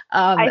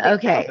 I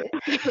think so.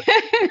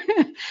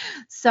 Okay.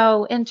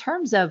 So in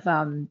terms of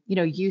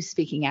you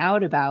speaking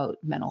out about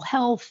mental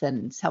health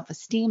and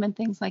self-esteem and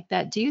things like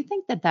that, do you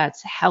think that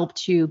that's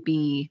helped you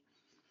be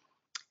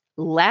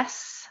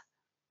less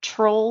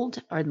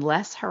trolled or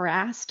less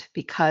harassed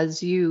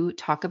because you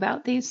talk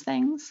about these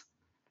things?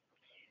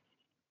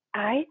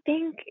 I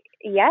think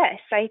yes.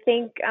 I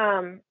think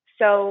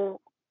so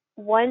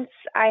once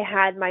I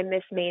had my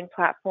Miss Maine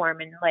platform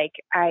and like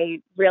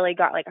I really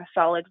got like a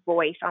solid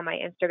voice on my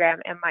Instagram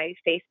and my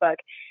Facebook,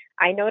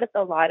 I noticed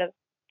a lot of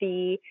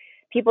the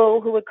people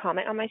who would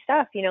comment on my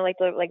stuff, like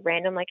the like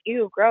random like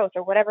ew, gross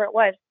or whatever it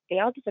was, they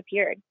all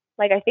disappeared.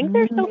 Like I think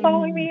they're still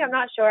following Mm, me. I'm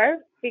not sure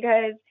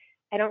because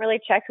I don't really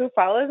check who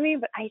follows me,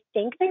 but I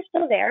think they're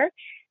still there.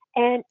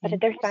 And but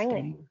they're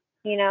silent.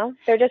 interesting.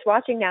 They're just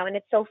watching now, and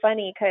it's so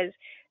funny because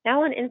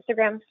now on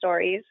Instagram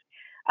stories,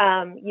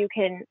 you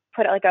can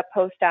put like a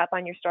post up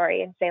on your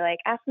story and say like,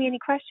 ask me any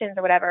questions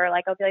or whatever.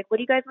 Like I'll be like, what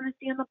do you guys want to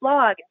see on the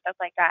blog and stuff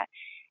like that.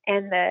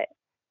 And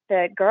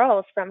the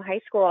girls from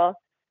high school,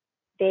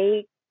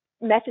 they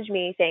message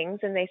me things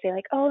and they say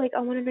like, oh, like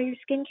I want to know your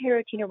skincare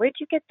routine or where'd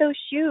you get those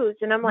shoes?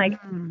 And I'm like,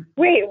 Mm.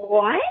 wait,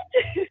 what?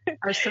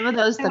 Are some of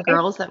those the So it's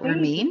girls that were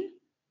crazy. mean?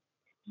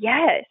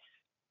 Yes,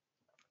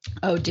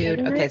 Oh, dude.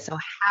 isn't Okay. it? So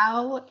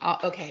how,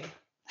 okay.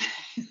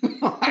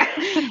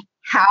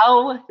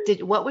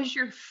 What was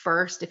your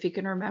first, if you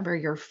can remember,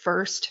 your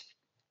first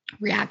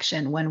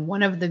reaction when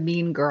one of the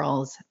mean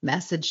girls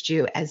messaged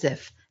you as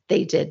if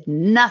they did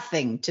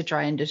nothing to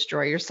try and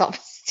destroy your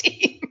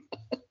self-esteem?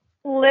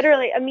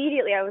 Literally,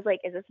 immediately, I was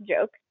like, is this a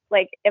joke?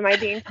 Like, am I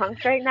being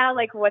punked right now?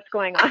 Like, what's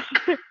going on?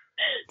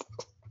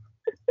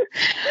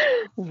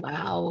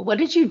 Wow. What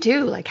did you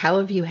do? Like, how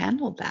have you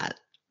handled that?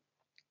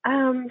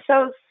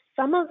 So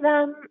some of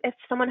them, if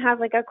someone has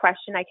like a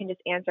question, I can just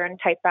answer and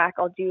type back.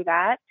 I'll do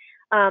that.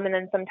 And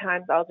then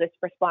sometimes I'll just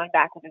respond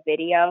back with a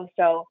video.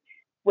 So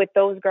with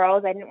those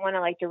girls, I didn't want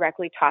to like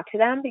directly talk to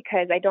them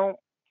because I don't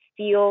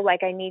feel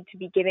like I need to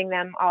be giving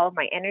them all of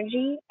my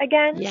energy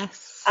again.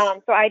 Yes.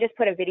 So I just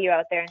put a video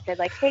out there and said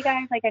like, hey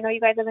guys, like I know you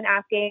guys have been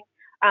asking.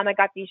 I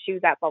got these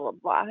shoes at blah, blah,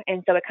 blah.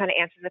 And so it kind of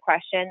answers the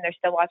question. They're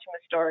still watching the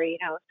story,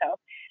 you know, so,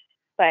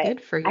 but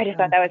Good for I you. just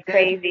thought that was Good.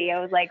 crazy. I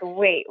was like,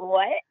 wait,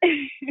 what?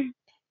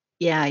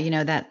 Yeah,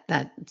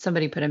 that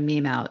somebody put a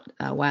meme out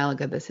a while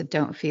ago that said,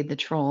 "Don't feed the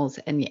trolls,"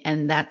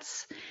 and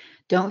that's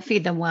don't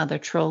feed them while they're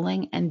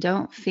trolling, and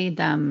don't feed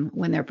them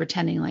when they're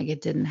pretending like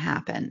it didn't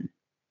happen.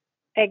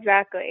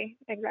 Exactly.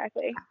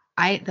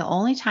 The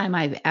only time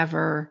I've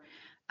ever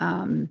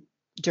um,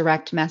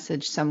 direct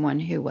messaged someone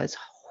who was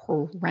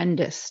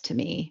horrendous to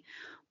me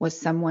was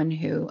someone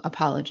who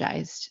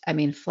apologized. I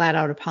mean, flat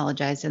out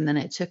apologized, and then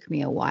it took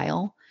me a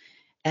while.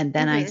 And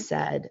then I Mhm.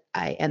 said,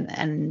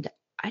 and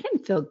I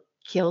didn't feel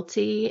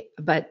guilty,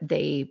 but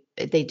they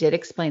did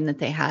explain that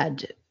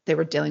they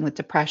were dealing with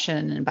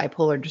depression and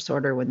bipolar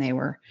disorder when they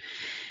were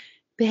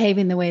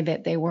behaving the way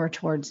that they were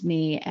towards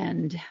me.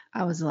 And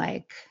I was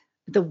like,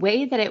 the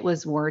way that it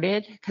was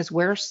worded, because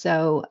we're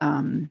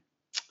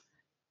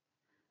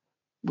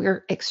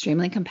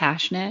extremely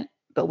compassionate,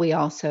 but we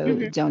also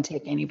Mhm. don't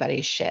take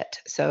anybody's shit.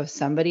 So if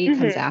somebody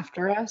comes Mhm.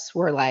 after us,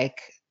 we're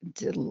like,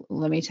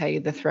 let me tell you,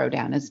 the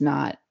throwdown is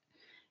going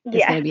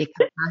Yes. to be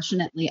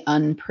compassionately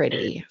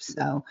unpretty.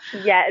 So,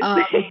 Yes.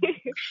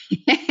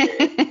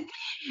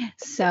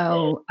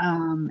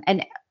 um,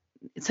 and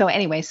so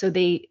anyway, so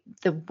the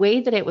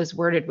way that it was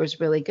worded was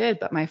really good,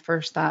 but my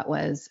first thought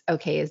was,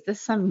 okay, is this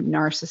some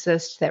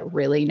narcissist that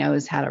really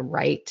knows how to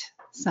write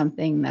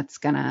something that's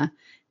gonna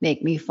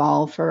make me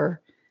fall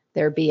for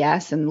their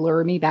BS and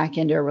lure me back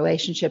into a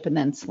relationship and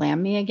then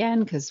slam me again?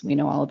 Because we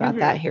know all about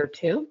that Mhm. here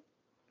too.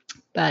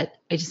 But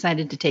I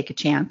decided to take a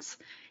chance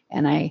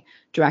and I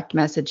direct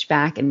messaged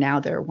back, and now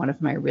they're one of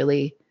my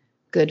really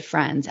good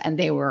friends, and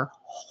they were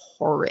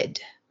horrid.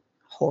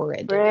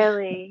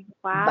 Really?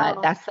 But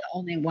Wow. that's the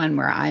only one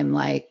where I'm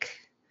like,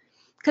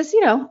 because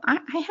I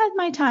had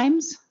my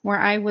times where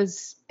I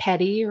was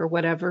petty or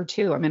whatever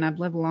too. I mean, I've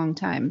lived a long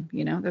time.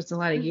 There's a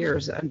lot of Mhm.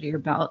 years under your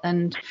belt,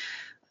 and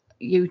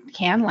you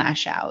can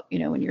lash out.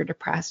 When you're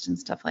depressed and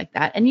stuff like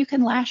that, and you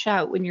can lash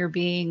out when you're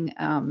being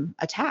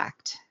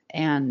attacked.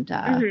 And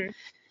Mhm.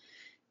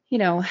 you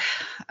know,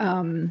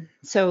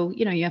 so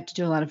you have to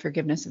do a lot of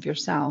forgiveness of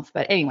yourself.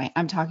 But anyway,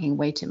 I'm talking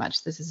way too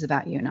much. This is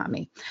about you, not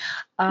me.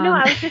 No, Um,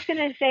 I was just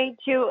gonna say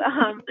too.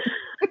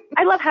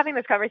 I love having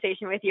this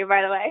conversation with you,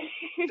 by the way.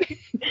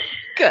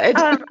 good.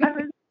 I was,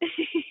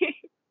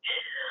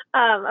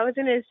 I was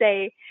gonna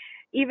say,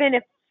 even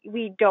if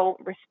we don't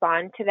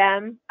respond to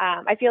them,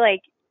 I feel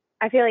like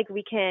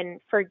we can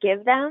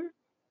forgive them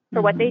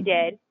for what they hmm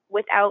did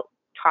without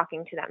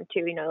talking to them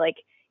too. Like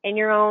in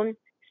your own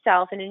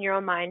self and in your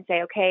own mind,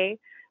 say, okay,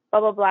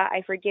 blah blah blah.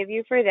 I forgive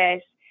you for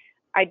this.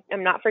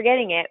 I'm not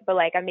forgetting it, but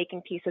like I'm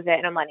making peace with it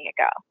and I'm letting it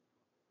go.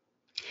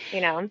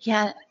 You know.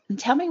 Yeah, and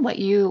tell me what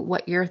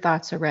your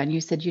thoughts are around. You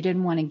said you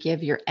didn't want to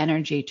give your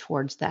energy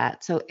towards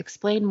that. So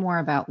explain more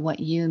about what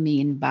you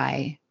mean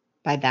by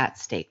that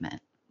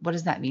statement. What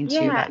does that mean to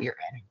you Yeah. about your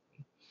energy?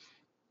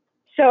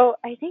 So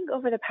I think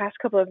over the past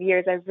couple of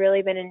years, I've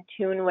really been in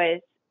tune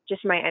with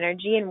just my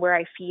energy and where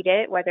I feed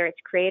it, whether it's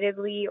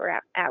creatively or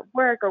at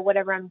work or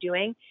whatever I'm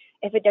doing.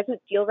 If it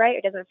doesn't feel right,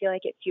 it doesn't feel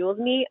like it fuels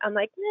me, I'm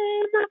like,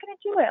 nah, I'm not going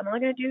to do it. I'm only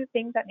going to do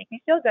things that make me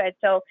feel good.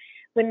 So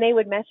when they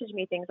would message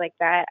me things like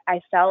that,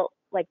 I felt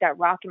like that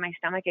rock in my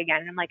stomach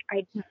again. And I'm like,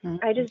 I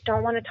Mhm. just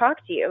don't want to talk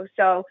to you.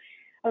 So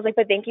I was like,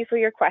 but thank you for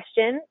your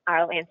question.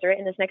 I'll answer it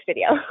in this next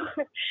video.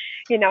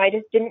 I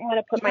just didn't want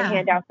to put my Yeah,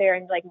 hand out there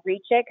and like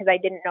reach it because I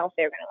didn't know if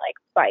they were going to like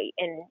bite.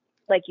 And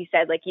like you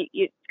said, like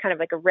it's kind of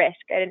like a risk.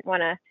 I didn't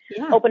want to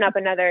yeah. open up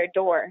another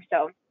door.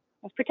 So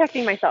I was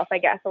protecting myself, I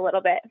guess, a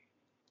little bit.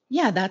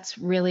 Yeah, that's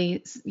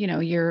really,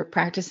 you're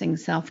practicing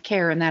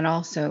self-care, and that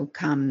also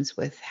comes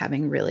with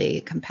having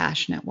really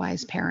compassionate,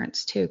 wise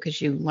parents too,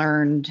 because you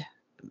learned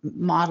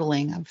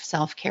modeling of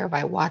self-care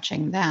by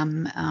watching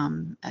them.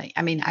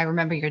 I mean, I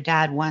remember your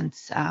dad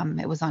once,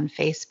 it was on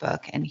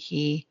Facebook, and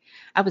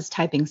I was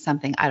typing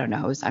something, I don't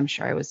know, I'm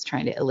sure I was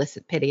trying to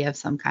elicit pity of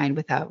some kind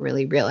without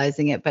really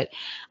realizing it, but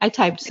I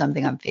typed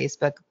something on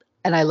Facebook,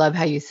 and I love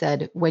how you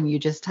said when you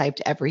just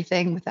typed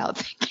everything without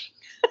thinking.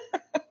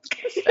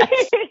 'Cause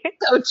that's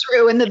so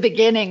true. In the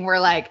beginning, we're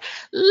like,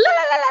 la,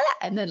 la, la, la, la.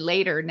 And then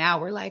later, now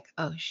we're like,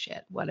 oh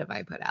shit, what have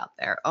I put out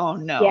there? Oh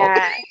no.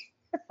 Yeah.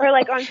 Or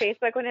like on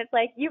Facebook when it's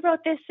like, you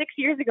wrote this 6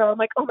 years ago. I'm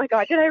like, oh my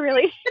God, did I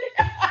really?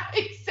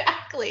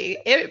 Exactly.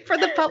 For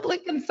the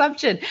public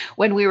consumption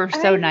when we were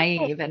so I know.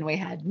 naive and we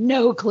had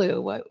no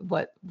clue what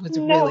was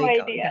No really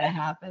going idea. to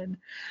happen.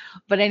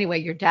 But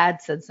anyway, your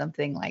dad said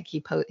something like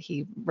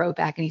he wrote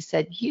back and he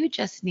said, you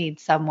just need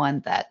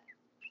someone that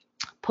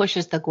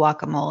pushes the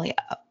guacamole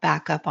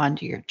back up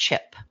onto your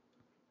chip.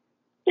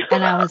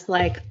 And I was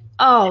like,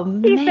 oh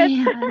He said,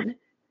 man.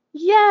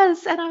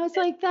 Yes. And I was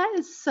like, that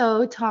is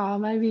so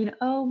Tom. I mean,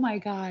 oh my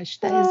gosh,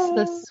 that is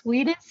the Oh.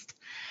 sweetest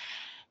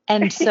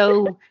and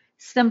so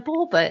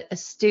simple but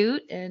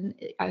astute. And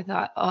I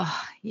thought,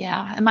 oh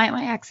yeah. And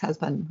my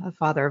ex-husband, the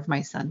father of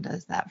my son,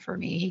 does that for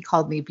me. He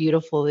called me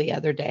beautiful the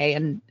other day,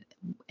 and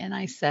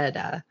I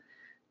said,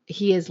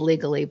 he is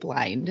legally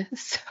blind.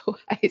 So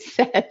I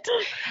said,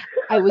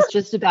 I was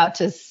just about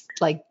to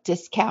like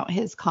discount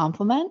his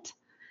compliment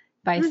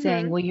by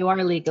saying, Mhm. well, you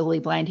are legally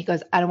blind. He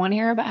goes, I don't want to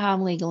hear about how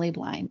I'm legally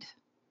blind.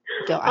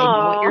 Go, I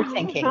know what you're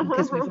thinking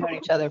because we've known Oh.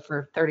 each other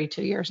for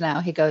 32 years now.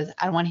 He goes,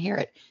 I don't want to hear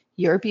it.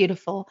 You're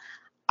beautiful.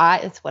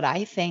 It's what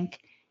I think.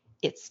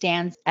 It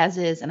stands as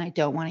is, and I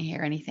don't want to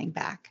hear anything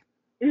back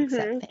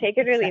Mhm. Take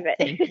it or leave except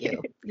thank it.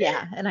 you.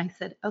 Yeah. And I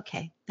said,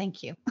 okay,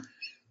 thank you.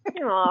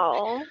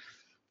 Oh.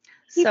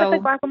 He put the So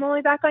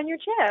guacamole back on your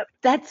chip.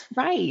 that's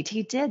right.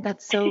 He did. And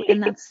that's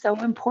so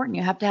important.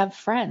 You have to have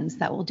friends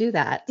that will do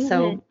that. Mhm.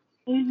 So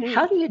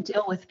how Mhm. do you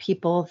deal with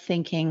people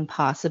thinking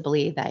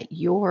possibly that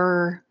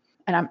you're,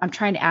 and I'm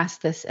trying to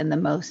ask this in the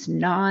most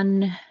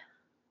non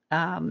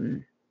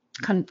um,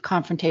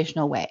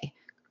 confrontational way.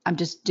 I'm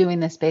just doing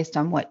this based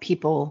on what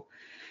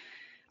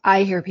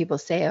I hear people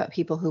say about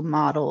people who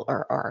model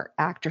or are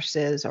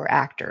actresses or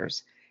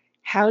actors.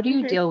 How do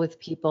you Mhm. deal with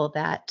people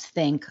that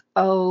think,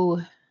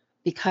 oh,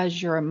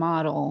 because you're a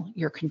model,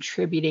 you're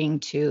contributing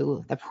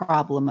to the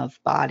problem of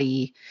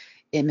body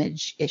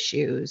image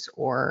issues,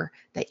 or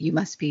that you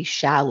must be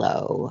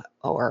shallow,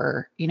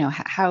 or,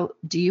 how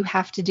do you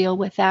have to deal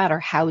with that, or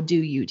how do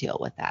you deal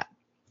with that?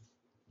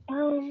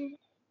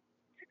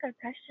 That's a good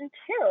question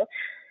too.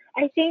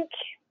 I think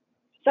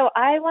so.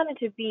 I wanted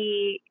to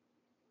be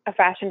a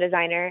fashion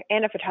designer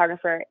and a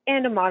photographer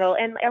and a model,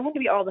 and I wanted to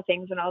be all the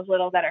things when I was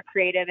little that are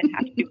creative and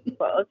have to do with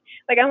clothes.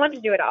 Like I wanted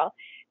to do it all.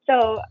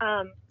 So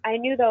I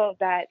knew though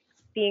that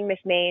being Miss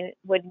Maine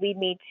would lead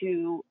me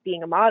to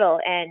being a model,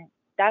 and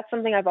that's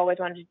something I've always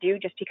wanted to do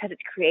just because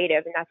it's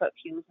creative and that's what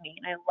fuels me,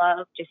 and I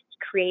love just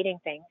creating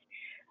things.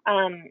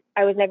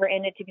 I was never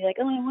in it to be like,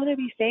 oh, I want to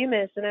be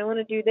famous and I want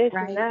to do this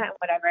and Right. that and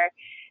whatever.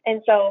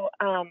 And so,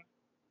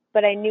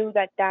 but I knew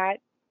that that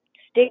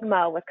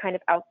stigma was kind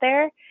of out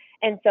there.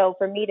 And so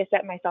for me to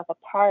set myself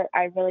apart,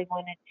 I really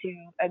wanted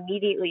to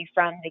immediately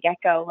from the get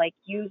go, like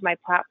use my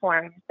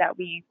platforms that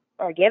we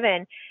are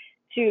given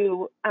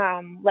to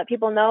let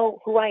people know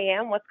who I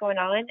am, what's going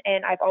on.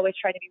 And I've always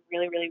tried to be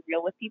really, really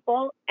real with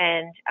people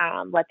and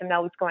let them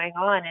know what's going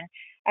on. And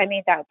I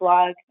made that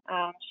blog,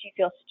 She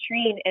Feels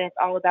Citrine, and it's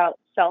all about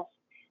self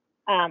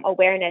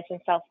awareness and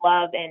self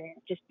love and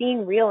just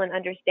being real and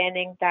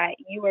understanding that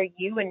you are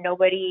you and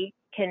nobody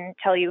can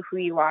tell you who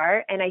you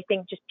are. And I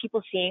think just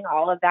people seeing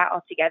all of that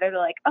all together, they're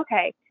like,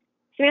 okay,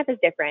 Samantha's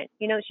different.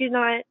 You know, she's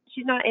not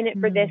in it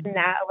for this and Mm.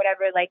 that or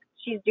whatever. Like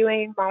she's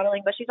doing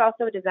modeling, but she's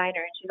also a designer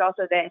and she's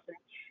also this and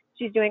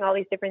she's doing all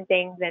these different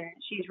things and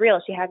she's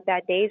real. She has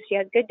bad days, she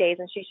has good days,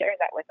 and she shares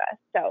that with us.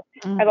 So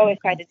I've always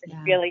tried Mhm. to just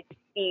Yeah. really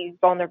be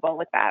vulnerable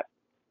with that.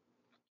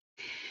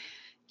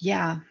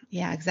 Yeah,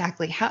 yeah,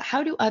 exactly.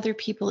 How do other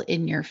people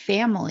in your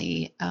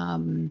family,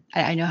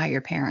 I know how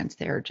your parents,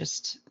 they're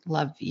just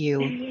love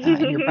you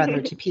and your brother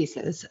to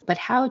pieces, but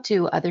how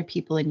do other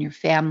people in your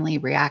family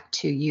react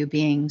to you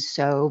being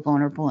so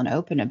vulnerable and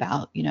open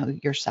about,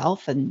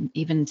 yourself? And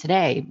even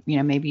today,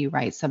 maybe you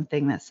write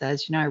something that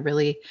says, I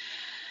really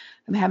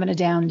am having a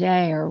down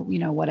day, or,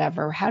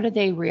 whatever. How do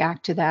they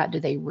react to that? Do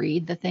they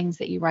read the things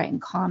that you write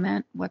and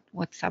comment?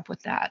 What's up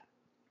with that?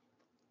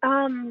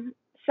 Um,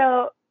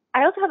 so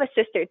I also have a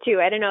sister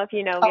too. I don't know if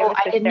you know, we have Oh, a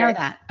I didn't know sister.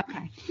 that.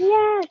 Okay,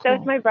 Yeah, so it's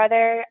cool. my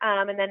brother,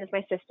 and then it's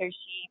my sister.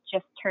 She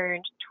just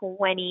turned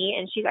 20,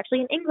 and she's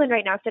actually in England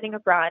right now, studying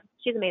abroad.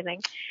 She's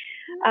amazing.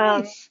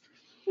 Um, Nice.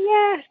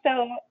 yeah,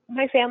 so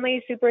my family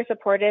is super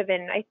supportive,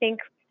 and I think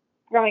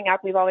growing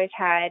up, we've always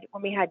had,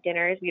 when we had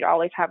dinners, we'd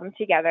always have them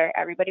together.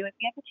 Everybody would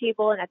be at the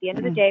table, and at the end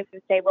of the Mm. day, we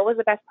would say, what was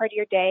the best part of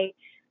your day?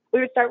 We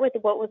would start with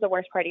what was the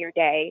worst part of your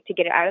day to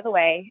get it out of the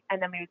way, and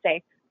then we would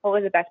say, what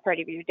was the best part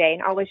of your day?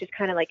 And always just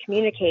kind of like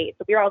communicate.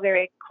 So we were all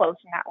very close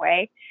in that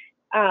way.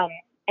 Um,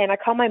 and I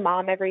call my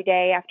mom every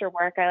day after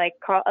work. I like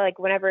call, like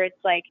whenever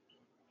it's like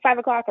 5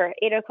 o'clock or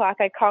 8 o'clock,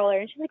 I call her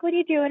and she's like, what are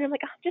you doing? I'm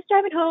like, I'm just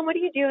driving home. What are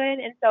you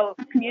doing? And so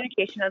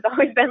communication has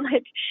always been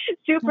like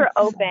super That's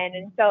so open.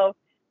 And so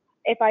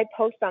if I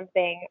post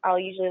something, I'll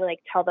usually like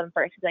tell them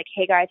first, like,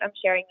 hey guys, I'm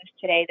sharing this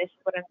today. This is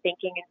what I'm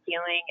thinking and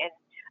feeling. And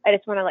I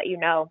just want to let you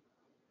know.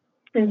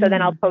 And so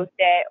then I'll mm, post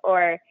it,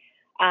 or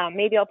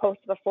maybe I'll post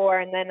it before,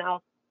 and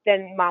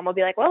then mom will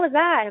be like, what was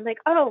that? And I'm like,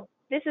 oh,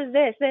 this is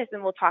this,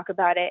 and we'll talk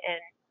about it. And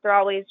they're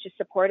always just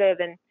supportive,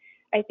 and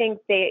I think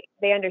they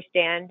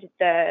understand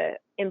the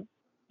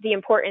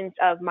importance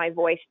of my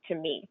voice to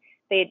me.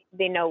 They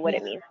know what yeah,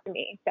 it means to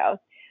me. So,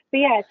 but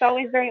yeah, it's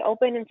always very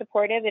open and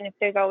supportive. And if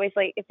there's always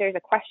like if there's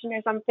a question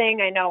or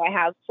something, I know I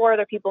have four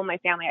other people in my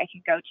family I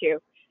can go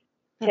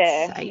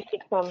that's to I,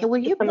 get okay. Will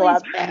you some please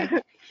love. beg?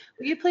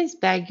 Will you please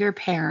beg your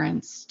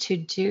parents to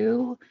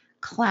do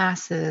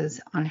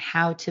classes on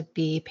how to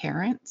be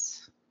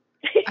parents?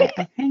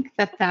 I think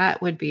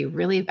that would be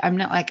really. I'm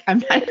not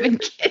even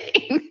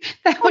kidding.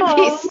 That would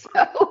be Oh,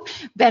 so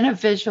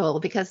beneficial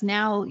because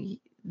now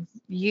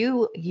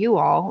you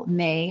all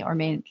may or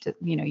may,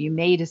 you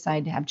may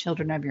decide to have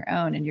children of your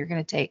own, and you're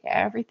going to take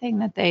everything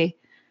that they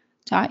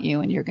taught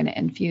you and you're going to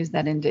infuse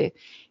that into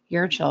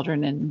your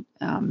children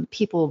and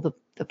people,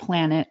 the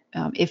planet,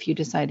 if you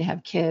decide to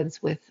have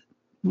kids with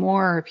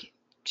more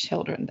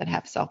children that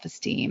have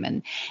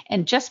self-esteem.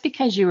 And just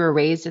because you were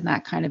raised in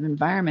that kind of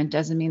environment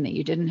doesn't mean that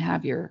you didn't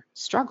have your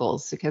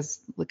struggles, because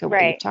look at what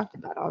you've right. talked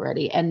about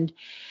already. And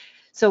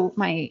so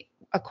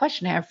a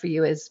question I have for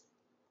you is,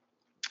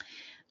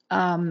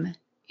 um,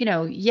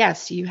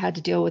 yes, you had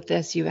to deal with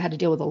this. You had to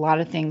deal with a lot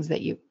of things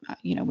that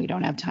we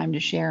don't have time to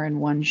share in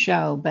one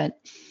show, but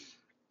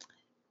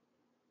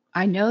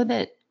I know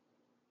that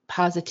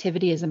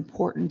positivity is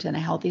important and a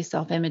healthy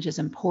self-image is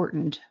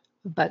important,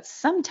 but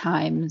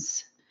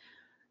sometimes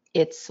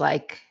it's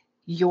like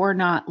you're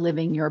not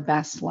living your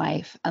best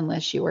life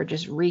unless you are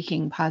just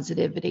wreaking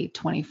positivity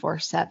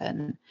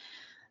 24/7.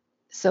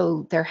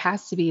 So there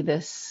has to be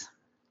this,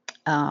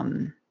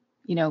 um,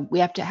 we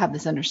have to have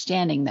this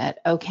understanding that,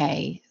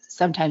 okay,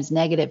 sometimes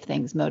negative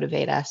things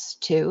motivate us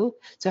too.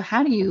 So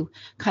how do you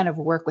kind of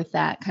work with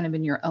that kind of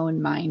in your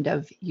own mind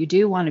of you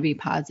do want to be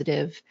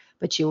positive,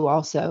 but you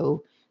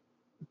also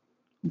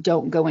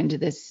don't go into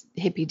this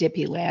hippy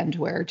dippy land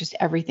where just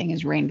everything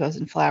is rainbows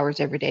and flowers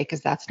every day,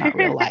 because that's not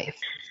real life.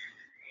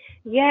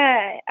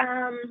 Yeah.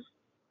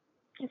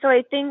 So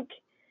I think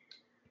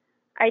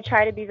I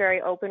try to be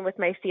very open with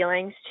my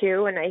feelings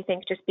too. And I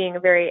think just being a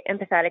very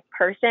empathetic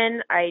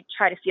person, I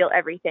try to feel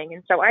everything.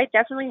 And so I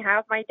definitely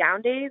have my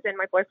down days, and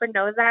my boyfriend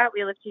knows that.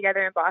 We live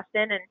together in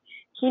Boston, and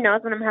he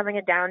knows when I'm having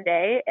a down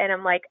day. And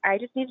I'm like, I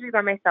just need to be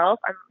by myself.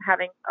 I'm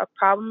having a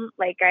problem.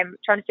 Like, I'm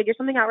trying to figure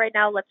something out right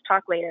now. Let's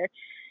talk later.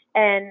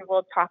 And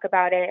we'll talk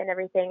about it and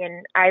everything.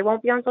 And I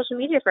won't be on social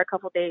media for a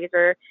couple of days,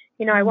 or,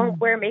 I won't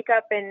Mm. wear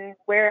makeup, and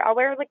I'll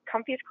wear like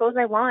comfiest clothes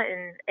I want.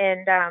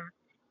 And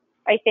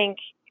I think,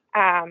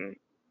 um,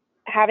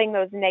 having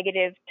those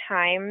negative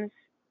times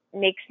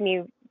makes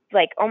me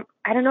like,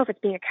 I don't know if it's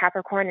being a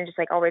Capricorn and just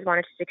like always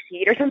wanted to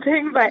succeed or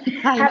something, but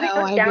I having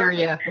know, those I down hear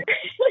you.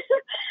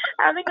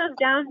 having those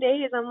down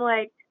days, I'm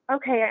like,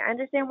 okay, I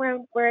understand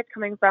where it's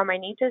coming from. I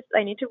need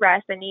to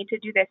rest. I need to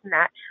do this and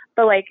that.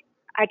 But like,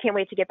 I can't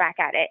wait to get back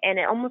at it. And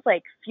it almost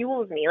like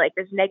fuels me, like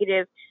this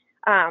negative,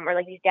 or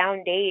like these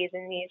down days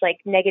and these like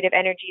negative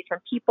energies from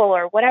people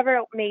or whatever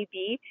it may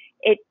be.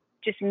 It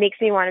just makes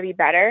me want to be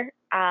better.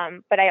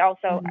 But I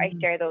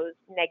Mm. share those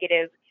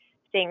negative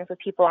things with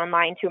people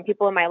online too, and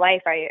people in my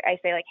life. I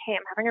say like, hey,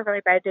 I'm having a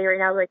really bad day right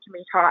now. Like, can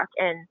we talk?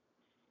 And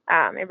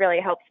it really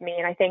helps me.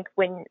 And I think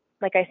when,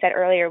 like I said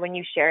earlier, when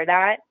you share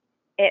that,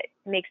 it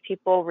makes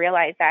people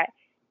realize that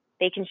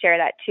they can share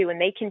that too, and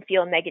they can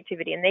feel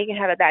negativity, and they can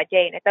have a bad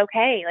day, and it's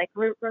okay. Like,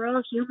 we're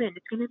all human.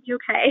 It's going to be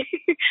okay.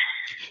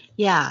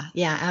 Yeah,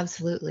 yeah,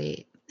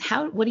 absolutely.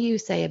 What do you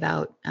say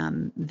about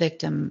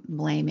victim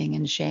blaming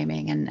and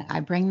shaming? And I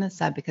bring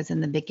this up because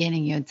in the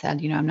beginning you had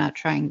said, I'm not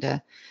trying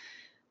to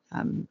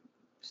um,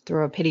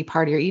 throw a pity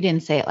party, or you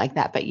didn't say it like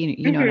that, but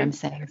you know what I'm hmm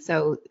saying.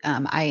 So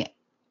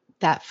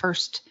that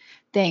first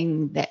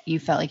thing that you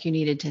felt like you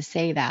needed to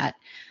say that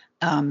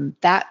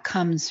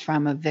comes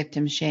from a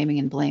victim shaming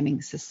and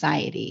blaming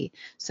society.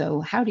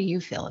 So how do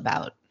you feel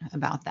about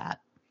that?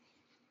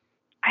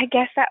 I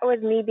guess that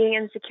was me being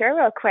insecure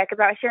real quick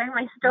about sharing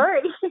my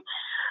story.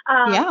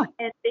 Yeah,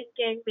 And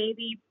thinking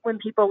maybe when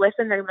people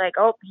listen, they're like,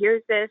 oh,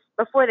 here's this.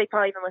 Before they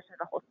probably even listen to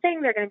the whole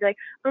thing, they're going to be like,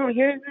 oh,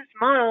 here's this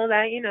model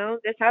that,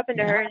 this happened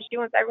to her, yeah, and she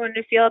wants everyone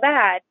to feel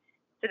bad.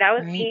 So that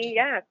was right. me,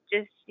 yeah,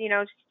 just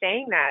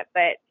saying that.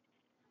 But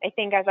I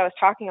think as I was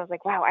talking, I was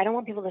like, wow, I don't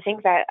want people to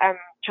think that I'm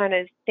trying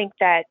to think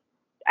that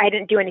I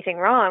didn't do anything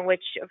wrong,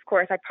 which of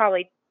course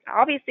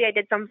obviously I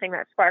did something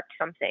that sparked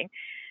something.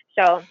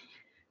 So,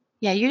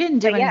 Yeah, you didn't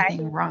do but yeah, I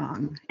anything think,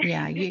 wrong.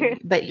 Yeah,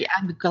 but yeah,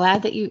 I'm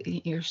glad that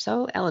you're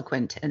so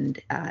eloquent and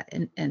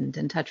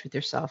in touch with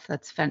yourself.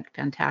 That's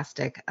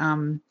fantastic.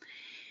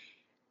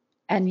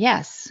 And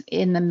yes,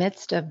 in the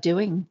midst of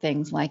doing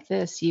things like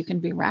this, you can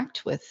be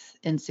racked with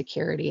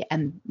insecurity.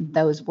 And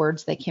those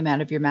words that came out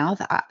of your mouth,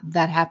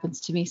 that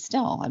happens to me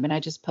still. I mean, I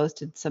just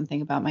posted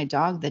something about my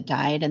dog that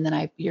died, and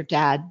then your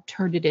dad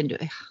turned it into,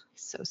 he's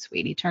so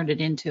sweet. He turned it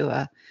into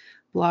a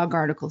blog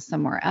article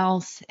somewhere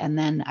else. And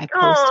then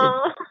oh,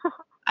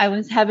 I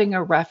was having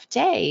a rough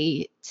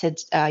day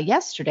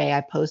yesterday. I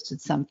posted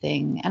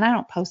something, and I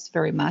don't post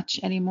very much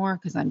anymore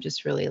because I'm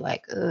just really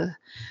like, ugh,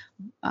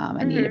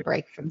 I need a hmm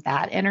break from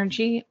that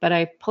energy. But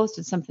I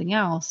posted something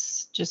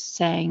else just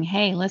saying,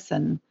 hey,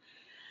 listen,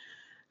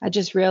 I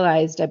just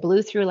realized I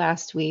blew through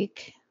last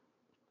week,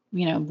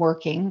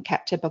 working,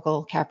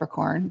 typical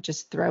Capricorn,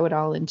 just throw it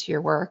all into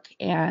your work.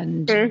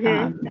 And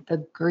hmm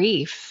the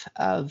grief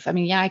of, I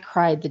mean, yeah, I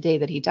cried the day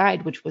that he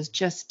died, which was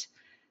just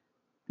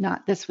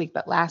not this week,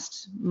 but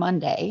last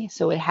Monday.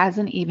 So it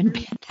hasn't even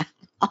been that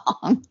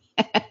long.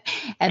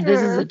 And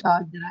this is a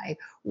dog that I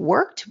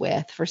worked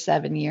with for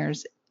 7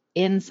 years.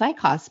 in psych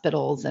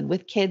hospitals and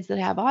with kids that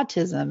have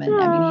autism.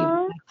 And I mean, he was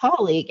Aw. my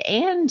colleague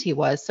and he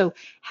was. So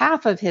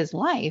half of his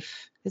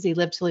life, because he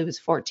lived till he was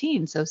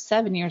 14. So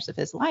 7 years of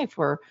his life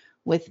were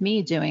with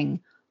me doing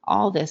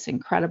all this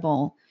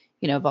incredible,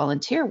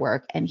 volunteer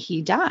work. And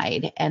he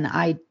died and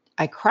I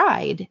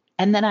cried.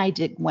 And then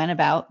went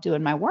about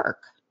doing my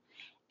work.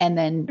 And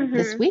then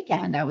this Mhm.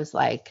 weekend I was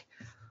like,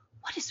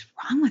 what is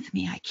wrong with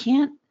me?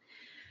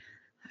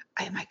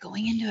 Am I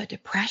going into a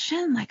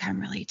depression? Like I'm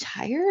really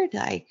tired.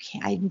 I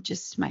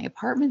can't, my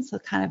apartment's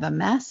kind of a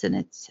mess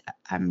and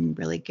I'm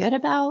really good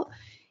about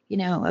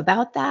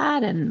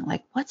that. And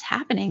like, what's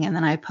happening? And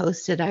then I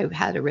posted, I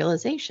had a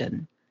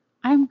realization.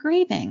 I'm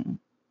grieving.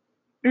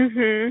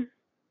 Mhm.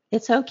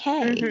 It's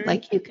okay. Mhm.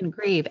 Like you can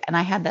grieve. And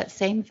I had that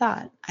same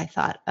thought. I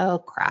thought, oh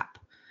crap.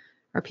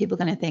 Are people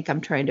going to think I'm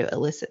trying to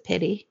elicit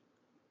pity?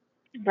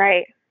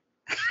 Right.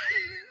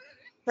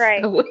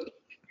 Right. So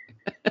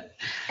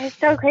It's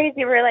so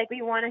crazy. We're like,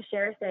 we want to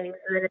share things,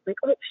 and then it's like,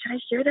 oh, should I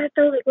share that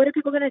though? Like, what are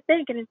people gonna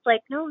think? And it's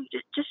like, no,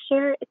 just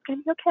share it. It's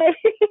gonna be okay.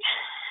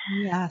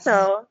 yes.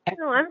 So,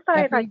 no, I'm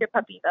sorry about Every your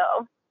puppy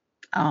though.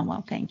 Oh,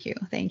 well, thank you.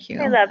 Thank I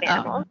you. love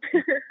animals.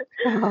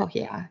 Oh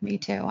yeah, me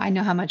too. I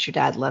know how much your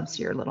dad loves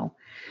your little,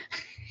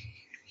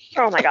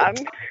 Oh my little god,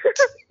 toys.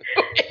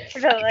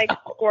 the I like know.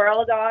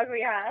 squirrel dog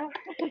we have.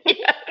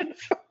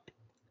 Yes.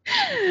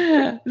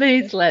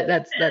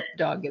 That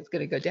dog is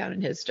going to go down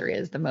in history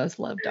as the most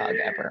loved dog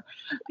ever.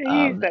 He's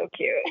Um, so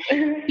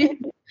cute.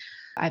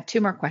 I have two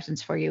more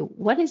questions for you.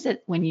 What is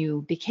it when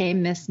you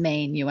became Miss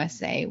Maine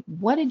USA?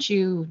 What did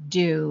you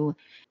do?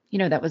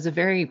 That was a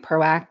very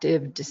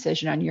proactive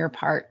decision on your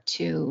part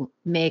to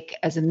make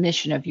as a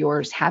mission of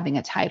yours having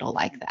a title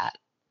like that.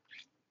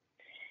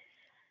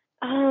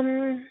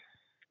 um,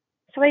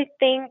 so I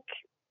think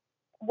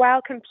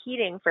while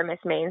competing for Miss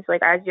Maine, so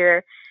like as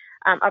you're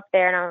up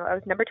there, and I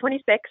was number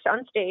 26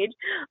 on stage.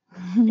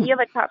 You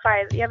have a top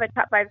five. You have a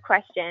top five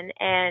question,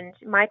 and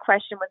my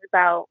question was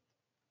about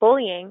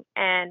bullying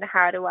and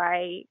how do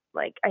I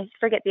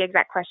forget the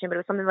exact question, but it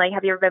was something like,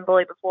 have you ever been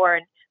bullied before,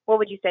 and what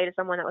would you say to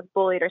someone that was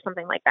bullied or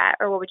something like that,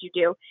 or what would you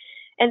do?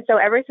 And so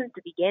ever since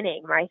the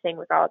beginning, my thing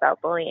was all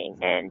about bullying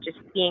and just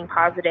being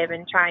positive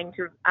and trying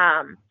to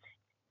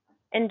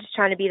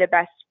be the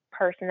best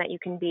person that you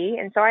can be.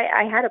 And so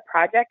I had a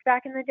project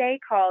back in the day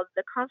called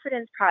the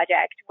Confidence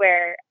Project,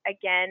 where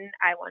again,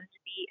 I wanted to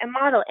be a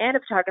model and a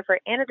photographer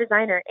and a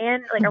designer,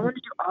 and like I wanted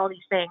to do all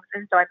these things.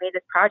 And so I made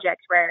this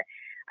project where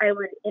I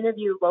would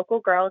interview local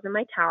girls in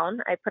my town.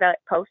 I put a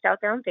post out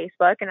there on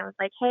Facebook and I was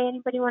like, hey,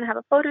 anybody want to have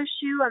a photo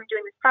shoot? I'm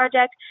doing this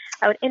project.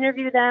 I would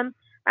interview them,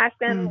 ask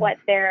them Mm,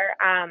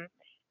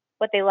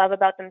 what they love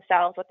about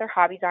themselves, what their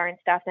hobbies are and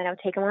stuff. Then I would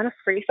take them on a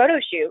free photo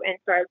shoot. And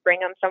so I would bring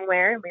them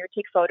somewhere and we would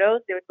take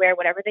photos. They would wear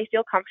whatever they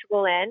feel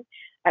comfortable in.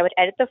 I would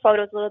edit the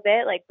photos a little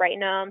bit, like brighten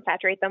them,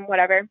 saturate them,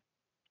 whatever,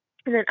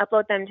 and then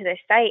upload them to their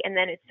site. And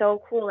then it's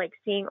so cool, like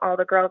seeing all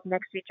the girls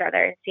next to each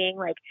other and seeing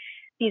like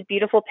these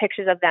beautiful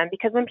pictures of them,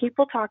 because when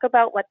people talk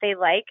about what they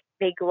like,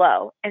 they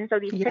glow. And so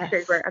these pictures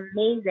yes. were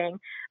amazing.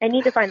 I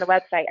need to find the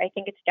website. I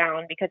think it's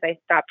down because I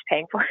stopped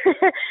paying for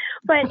it.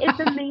 But it's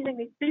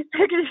amazing. These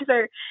pictures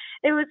are.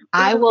 It was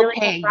I a will really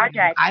cool pay you.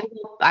 project.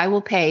 I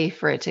will pay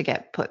for it to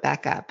get put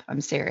back up.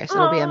 I'm serious.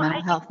 It'll be a Oh,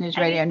 mental health news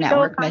I need radio to go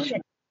network find it.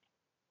 mission.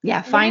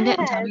 Yeah, find it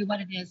and tell Yes. me what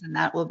it is, and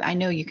I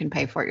know you can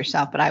pay for it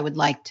yourself, but I would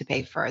like to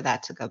pay for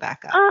that to go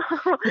back up.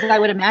 Oh, Because I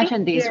would thank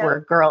imagine these you. were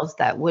girls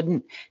that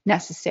wouldn't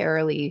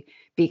necessarily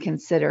be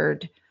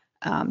considered,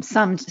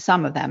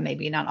 some of them,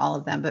 maybe not all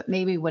of them, but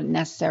maybe wouldn't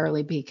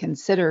necessarily be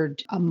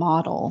considered a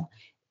model.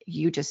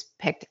 You just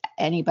picked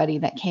anybody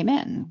that came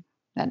in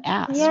and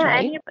asked, Yeah,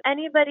 right?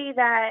 anybody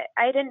that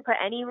I didn't put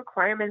any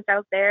requirements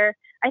out there.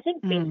 I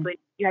think Mm. basically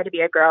you had to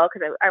be a girl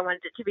because I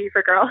wanted it to be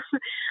for girls.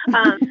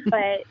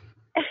 But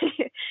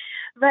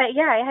but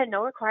yeah, I had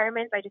no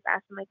requirements. I just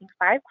asked them I think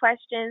five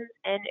questions,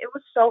 and it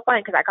was so fun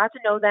because I got to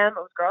know them. It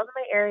was girls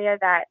in my area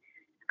that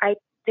I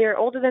they're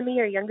older than me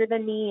or younger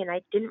than me, and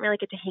I didn't really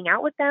get to hang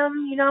out with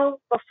them,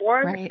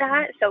 before Right.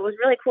 that. So it was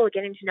really cool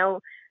getting to know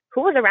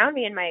who was around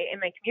me in my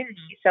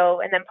community.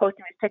 So and then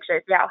posting these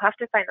pictures. Yeah, I'll have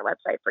to find the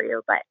website for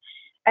you, but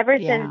ever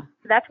since Yeah.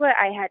 that's what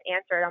I had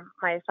answered on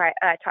my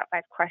top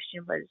five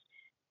question was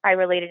I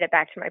related it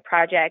back to my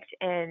project.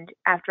 And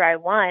after I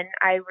won,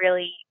 I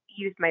really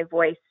used my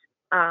voice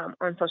on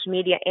social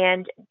media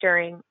and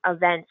during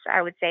events.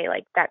 I would say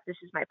like that this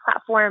is my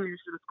platform and this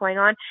is what's going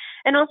on.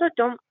 And also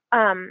don't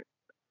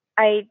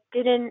I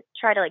didn't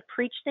try to like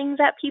preach things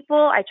at people.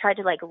 I tried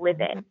to like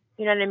live it. Mhm.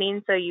 You know what I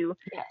mean? So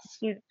Yes.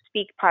 you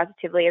speak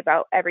positively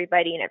about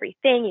everybody and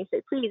everything. You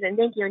say please and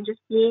thank you, and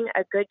just being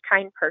a good,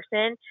 kind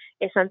person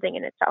is something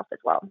in itself as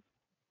well.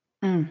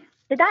 Mm.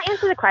 Did that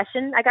answer the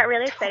question? I got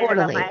really excited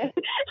about Totally. my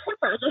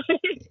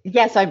project.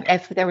 Yes,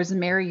 if there was a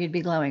mirror, you'd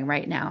be glowing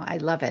right now. I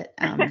love it.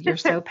 You're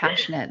so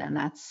passionate, and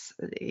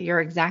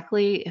you're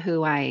exactly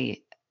who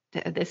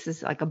this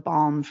is like a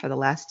balm for the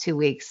last 2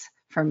 weeks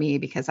for me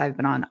because I've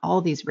been on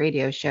all these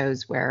radio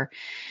shows where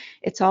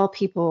it's all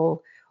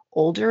people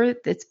older.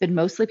 It's been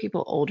mostly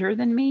people older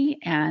than me,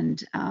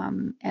 and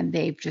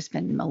they've just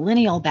been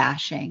millennial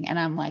bashing. And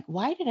I'm like,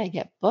 why did I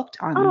get booked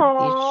on these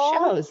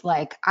Oh, shows?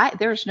 Like,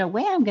 there's no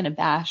way I'm going to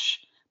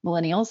bash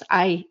millennials.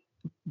 I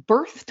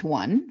birthed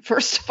one,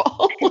 first of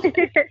all,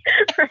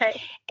 right.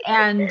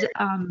 and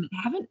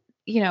haven't,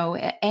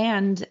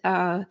 and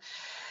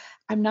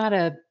I'm not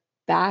a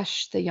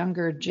bash the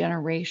younger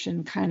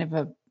generation kind of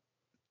a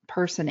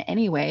person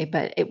anyway,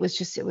 but it was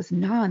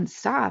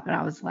nonstop. And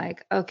I was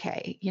like,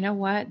 okay, you know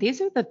what?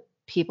 These are the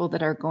people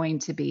that are going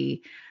to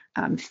be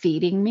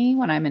feeding me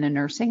when I'm in a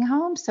nursing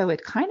home. So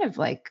it kind of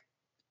like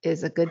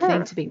is a good thing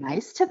Huh. to be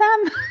nice to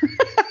them.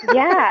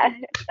 Yeah.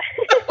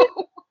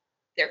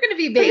 They're going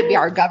to be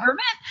our government.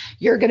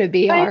 You're going to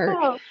be I our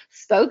know.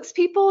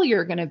 spokespeople.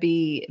 You're going to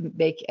be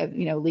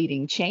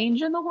leading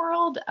change in the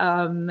world.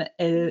 And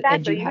you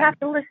Exactly. You have have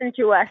to listen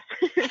to us.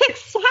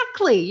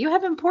 exactly. You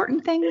have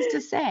important things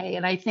to say.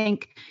 And I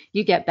think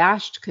you get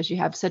bashed because you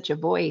have such a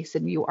voice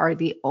and you are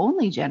the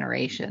only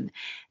generation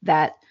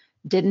that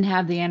didn't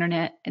have the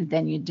internet and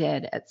then you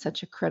did at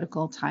such a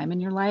critical time in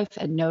your life.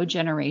 And no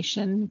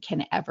generation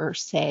can ever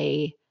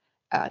say,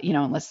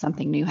 unless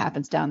something new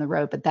happens down the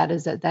road, but that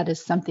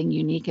is something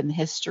unique in the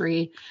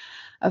history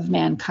of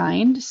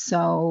mankind.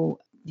 So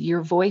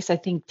your voice, I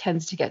think,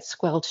 tends to get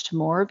squelched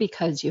more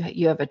because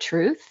you have a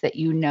truth that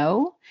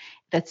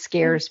that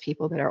scares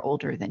people that are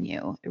older than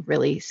you. It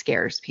really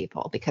scares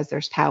people because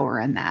there's power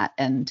in that.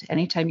 And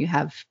anytime you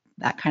have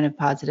that kind of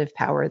positive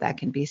power, that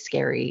can be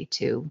scary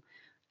to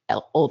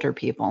older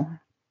people.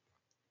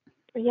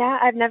 Yeah,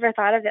 I've never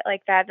thought of it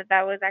like that,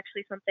 that was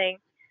actually something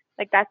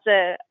like that's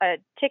a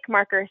tick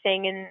marker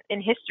thing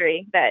in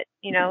history that,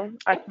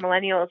 us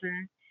millennials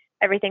and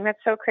everything. That's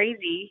so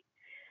crazy.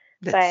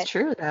 That's But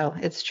true, though.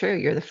 It's true.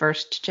 You're the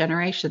first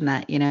generation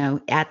that,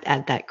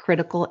 at that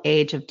critical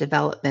age of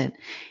development,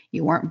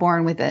 you weren't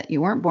born with it.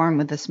 You weren't born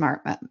with a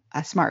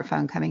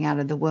smartphone coming out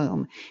of the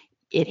womb.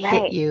 It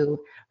hit right.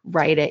 you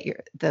right at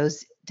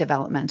those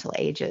developmental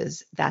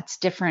ages. That's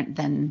different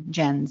than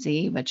Gen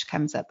Z, which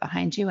comes up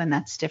behind you, and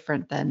that's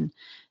different than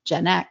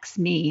Gen X,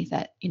 me,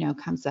 that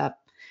comes up,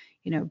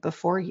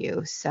 before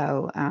you.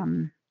 So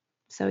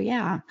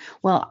yeah.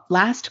 Well,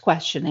 last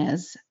question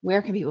is,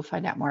 where can people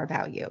find out more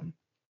about you?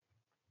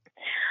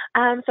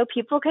 So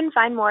people can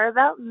find more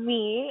about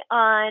me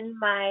on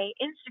my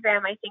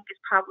Instagram. I think is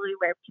probably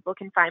where people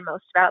can find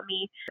most about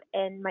me.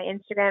 And my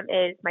Instagram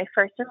is my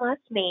first and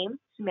last name,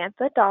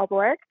 Samantha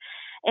Dahlborg.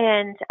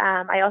 And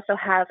I also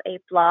have a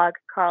blog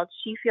called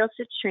She Feels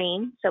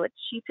Citrine. So it's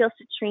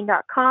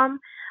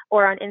shefeelscitrine.com,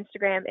 or on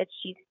Instagram it's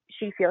She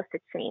Feels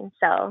Citrine.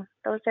 So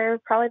those are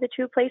probably the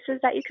two places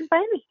that you can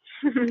find me.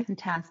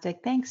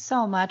 Fantastic. Thanks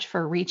so much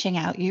for reaching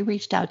out. You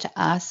reached out to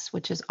us,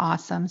 which is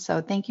awesome. So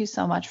thank you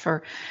so much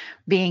for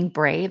being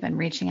brave and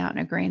reaching out and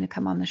agreeing to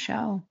come on the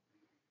show.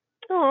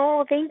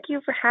 Oh, thank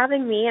you for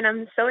having me. And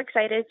I'm so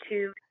excited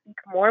to speak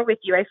more with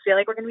you. I feel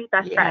like we're going to be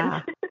best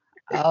friends. Yeah.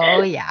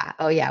 Oh yeah.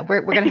 Oh yeah.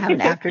 We're going to have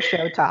an after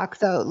show talk.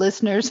 So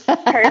listeners,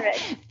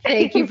 Perfect.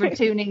 thank you for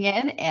tuning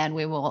in, and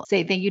we will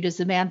say thank you to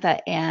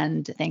Samantha,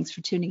 and thanks for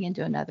tuning in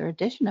to another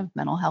edition of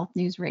Mental Health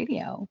News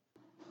Radio.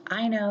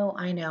 I know,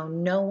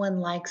 no one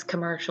likes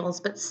commercials,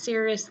 but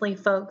seriously,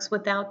 folks,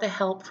 without the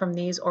help from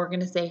these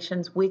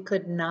organizations, we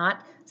could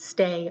not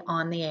stay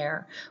on the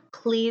air.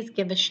 Please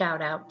give a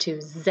shout out to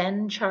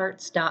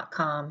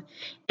zencharts.com.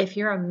 If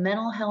you're a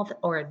mental health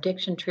or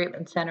addiction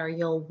treatment center,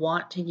 you'll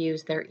want to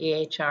use their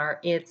EHR.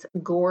 It's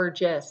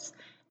gorgeous,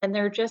 and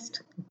they're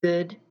just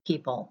good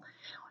people.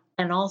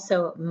 And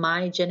also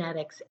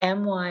MyGenetics,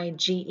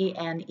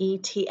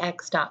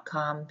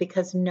 MyGenetx.com,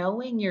 because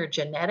knowing your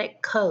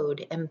genetic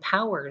code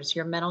empowers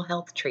your mental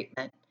health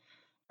treatment.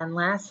 And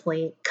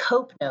lastly,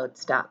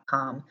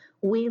 CopeNotes.com.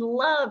 We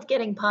love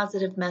getting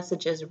positive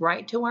messages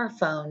right to our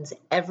phones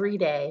every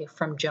day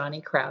from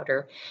Johnny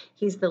Crowder.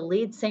 He's the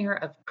lead singer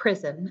of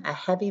Prison, a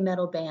heavy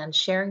metal band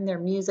sharing their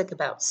music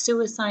about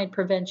suicide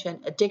prevention,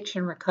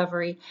 addiction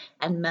recovery,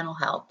 and mental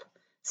health.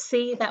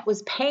 See, that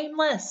was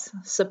painless.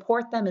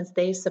 Support them as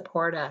they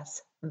support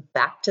us.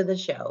 Back to the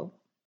show.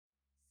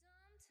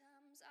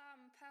 Sometimes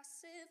I'm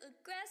passive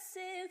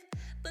aggressive,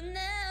 but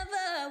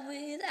never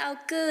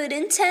without good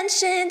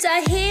intentions.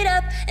 I heat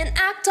up and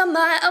act on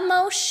my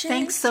emotions.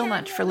 Thanks so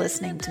much for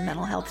listening to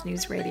Mental Health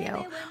News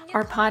Radio.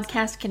 Our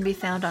podcast can be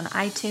found on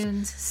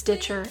iTunes,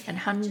 Stitcher, and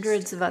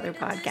hundreds of other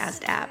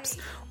podcast apps.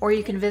 Or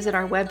you can visit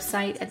our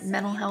website at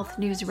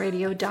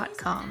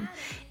mentalhealthnewsradio.com.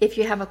 If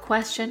you have a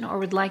question or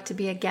would like to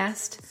be a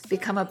guest,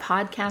 become a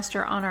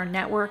podcaster on our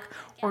network,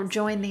 or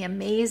join the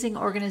amazing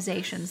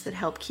organizations that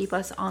help keep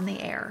us on the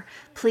air,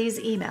 please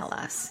email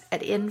us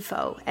at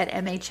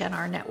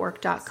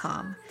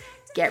info@mhnrnetwork.com.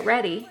 Get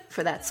ready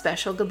for that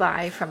special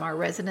goodbye from our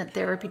resident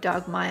therapy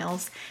dog,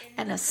 Miles,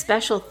 and a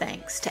special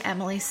thanks to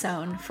Emily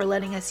Sohn for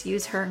letting us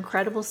use her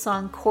incredible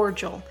song,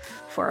 Cordial,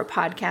 for our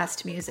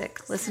podcast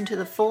music. Listen to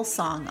the full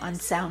song on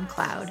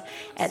SoundCloud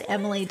at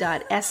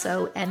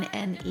emily.sonne.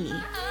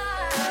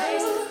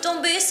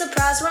 Don't be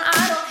surprised when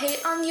I don't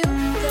hate on you,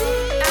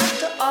 though.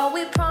 After all,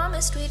 we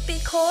promised we'd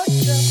be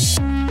cordial.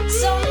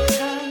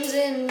 Sometimes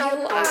in your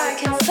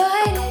can fight.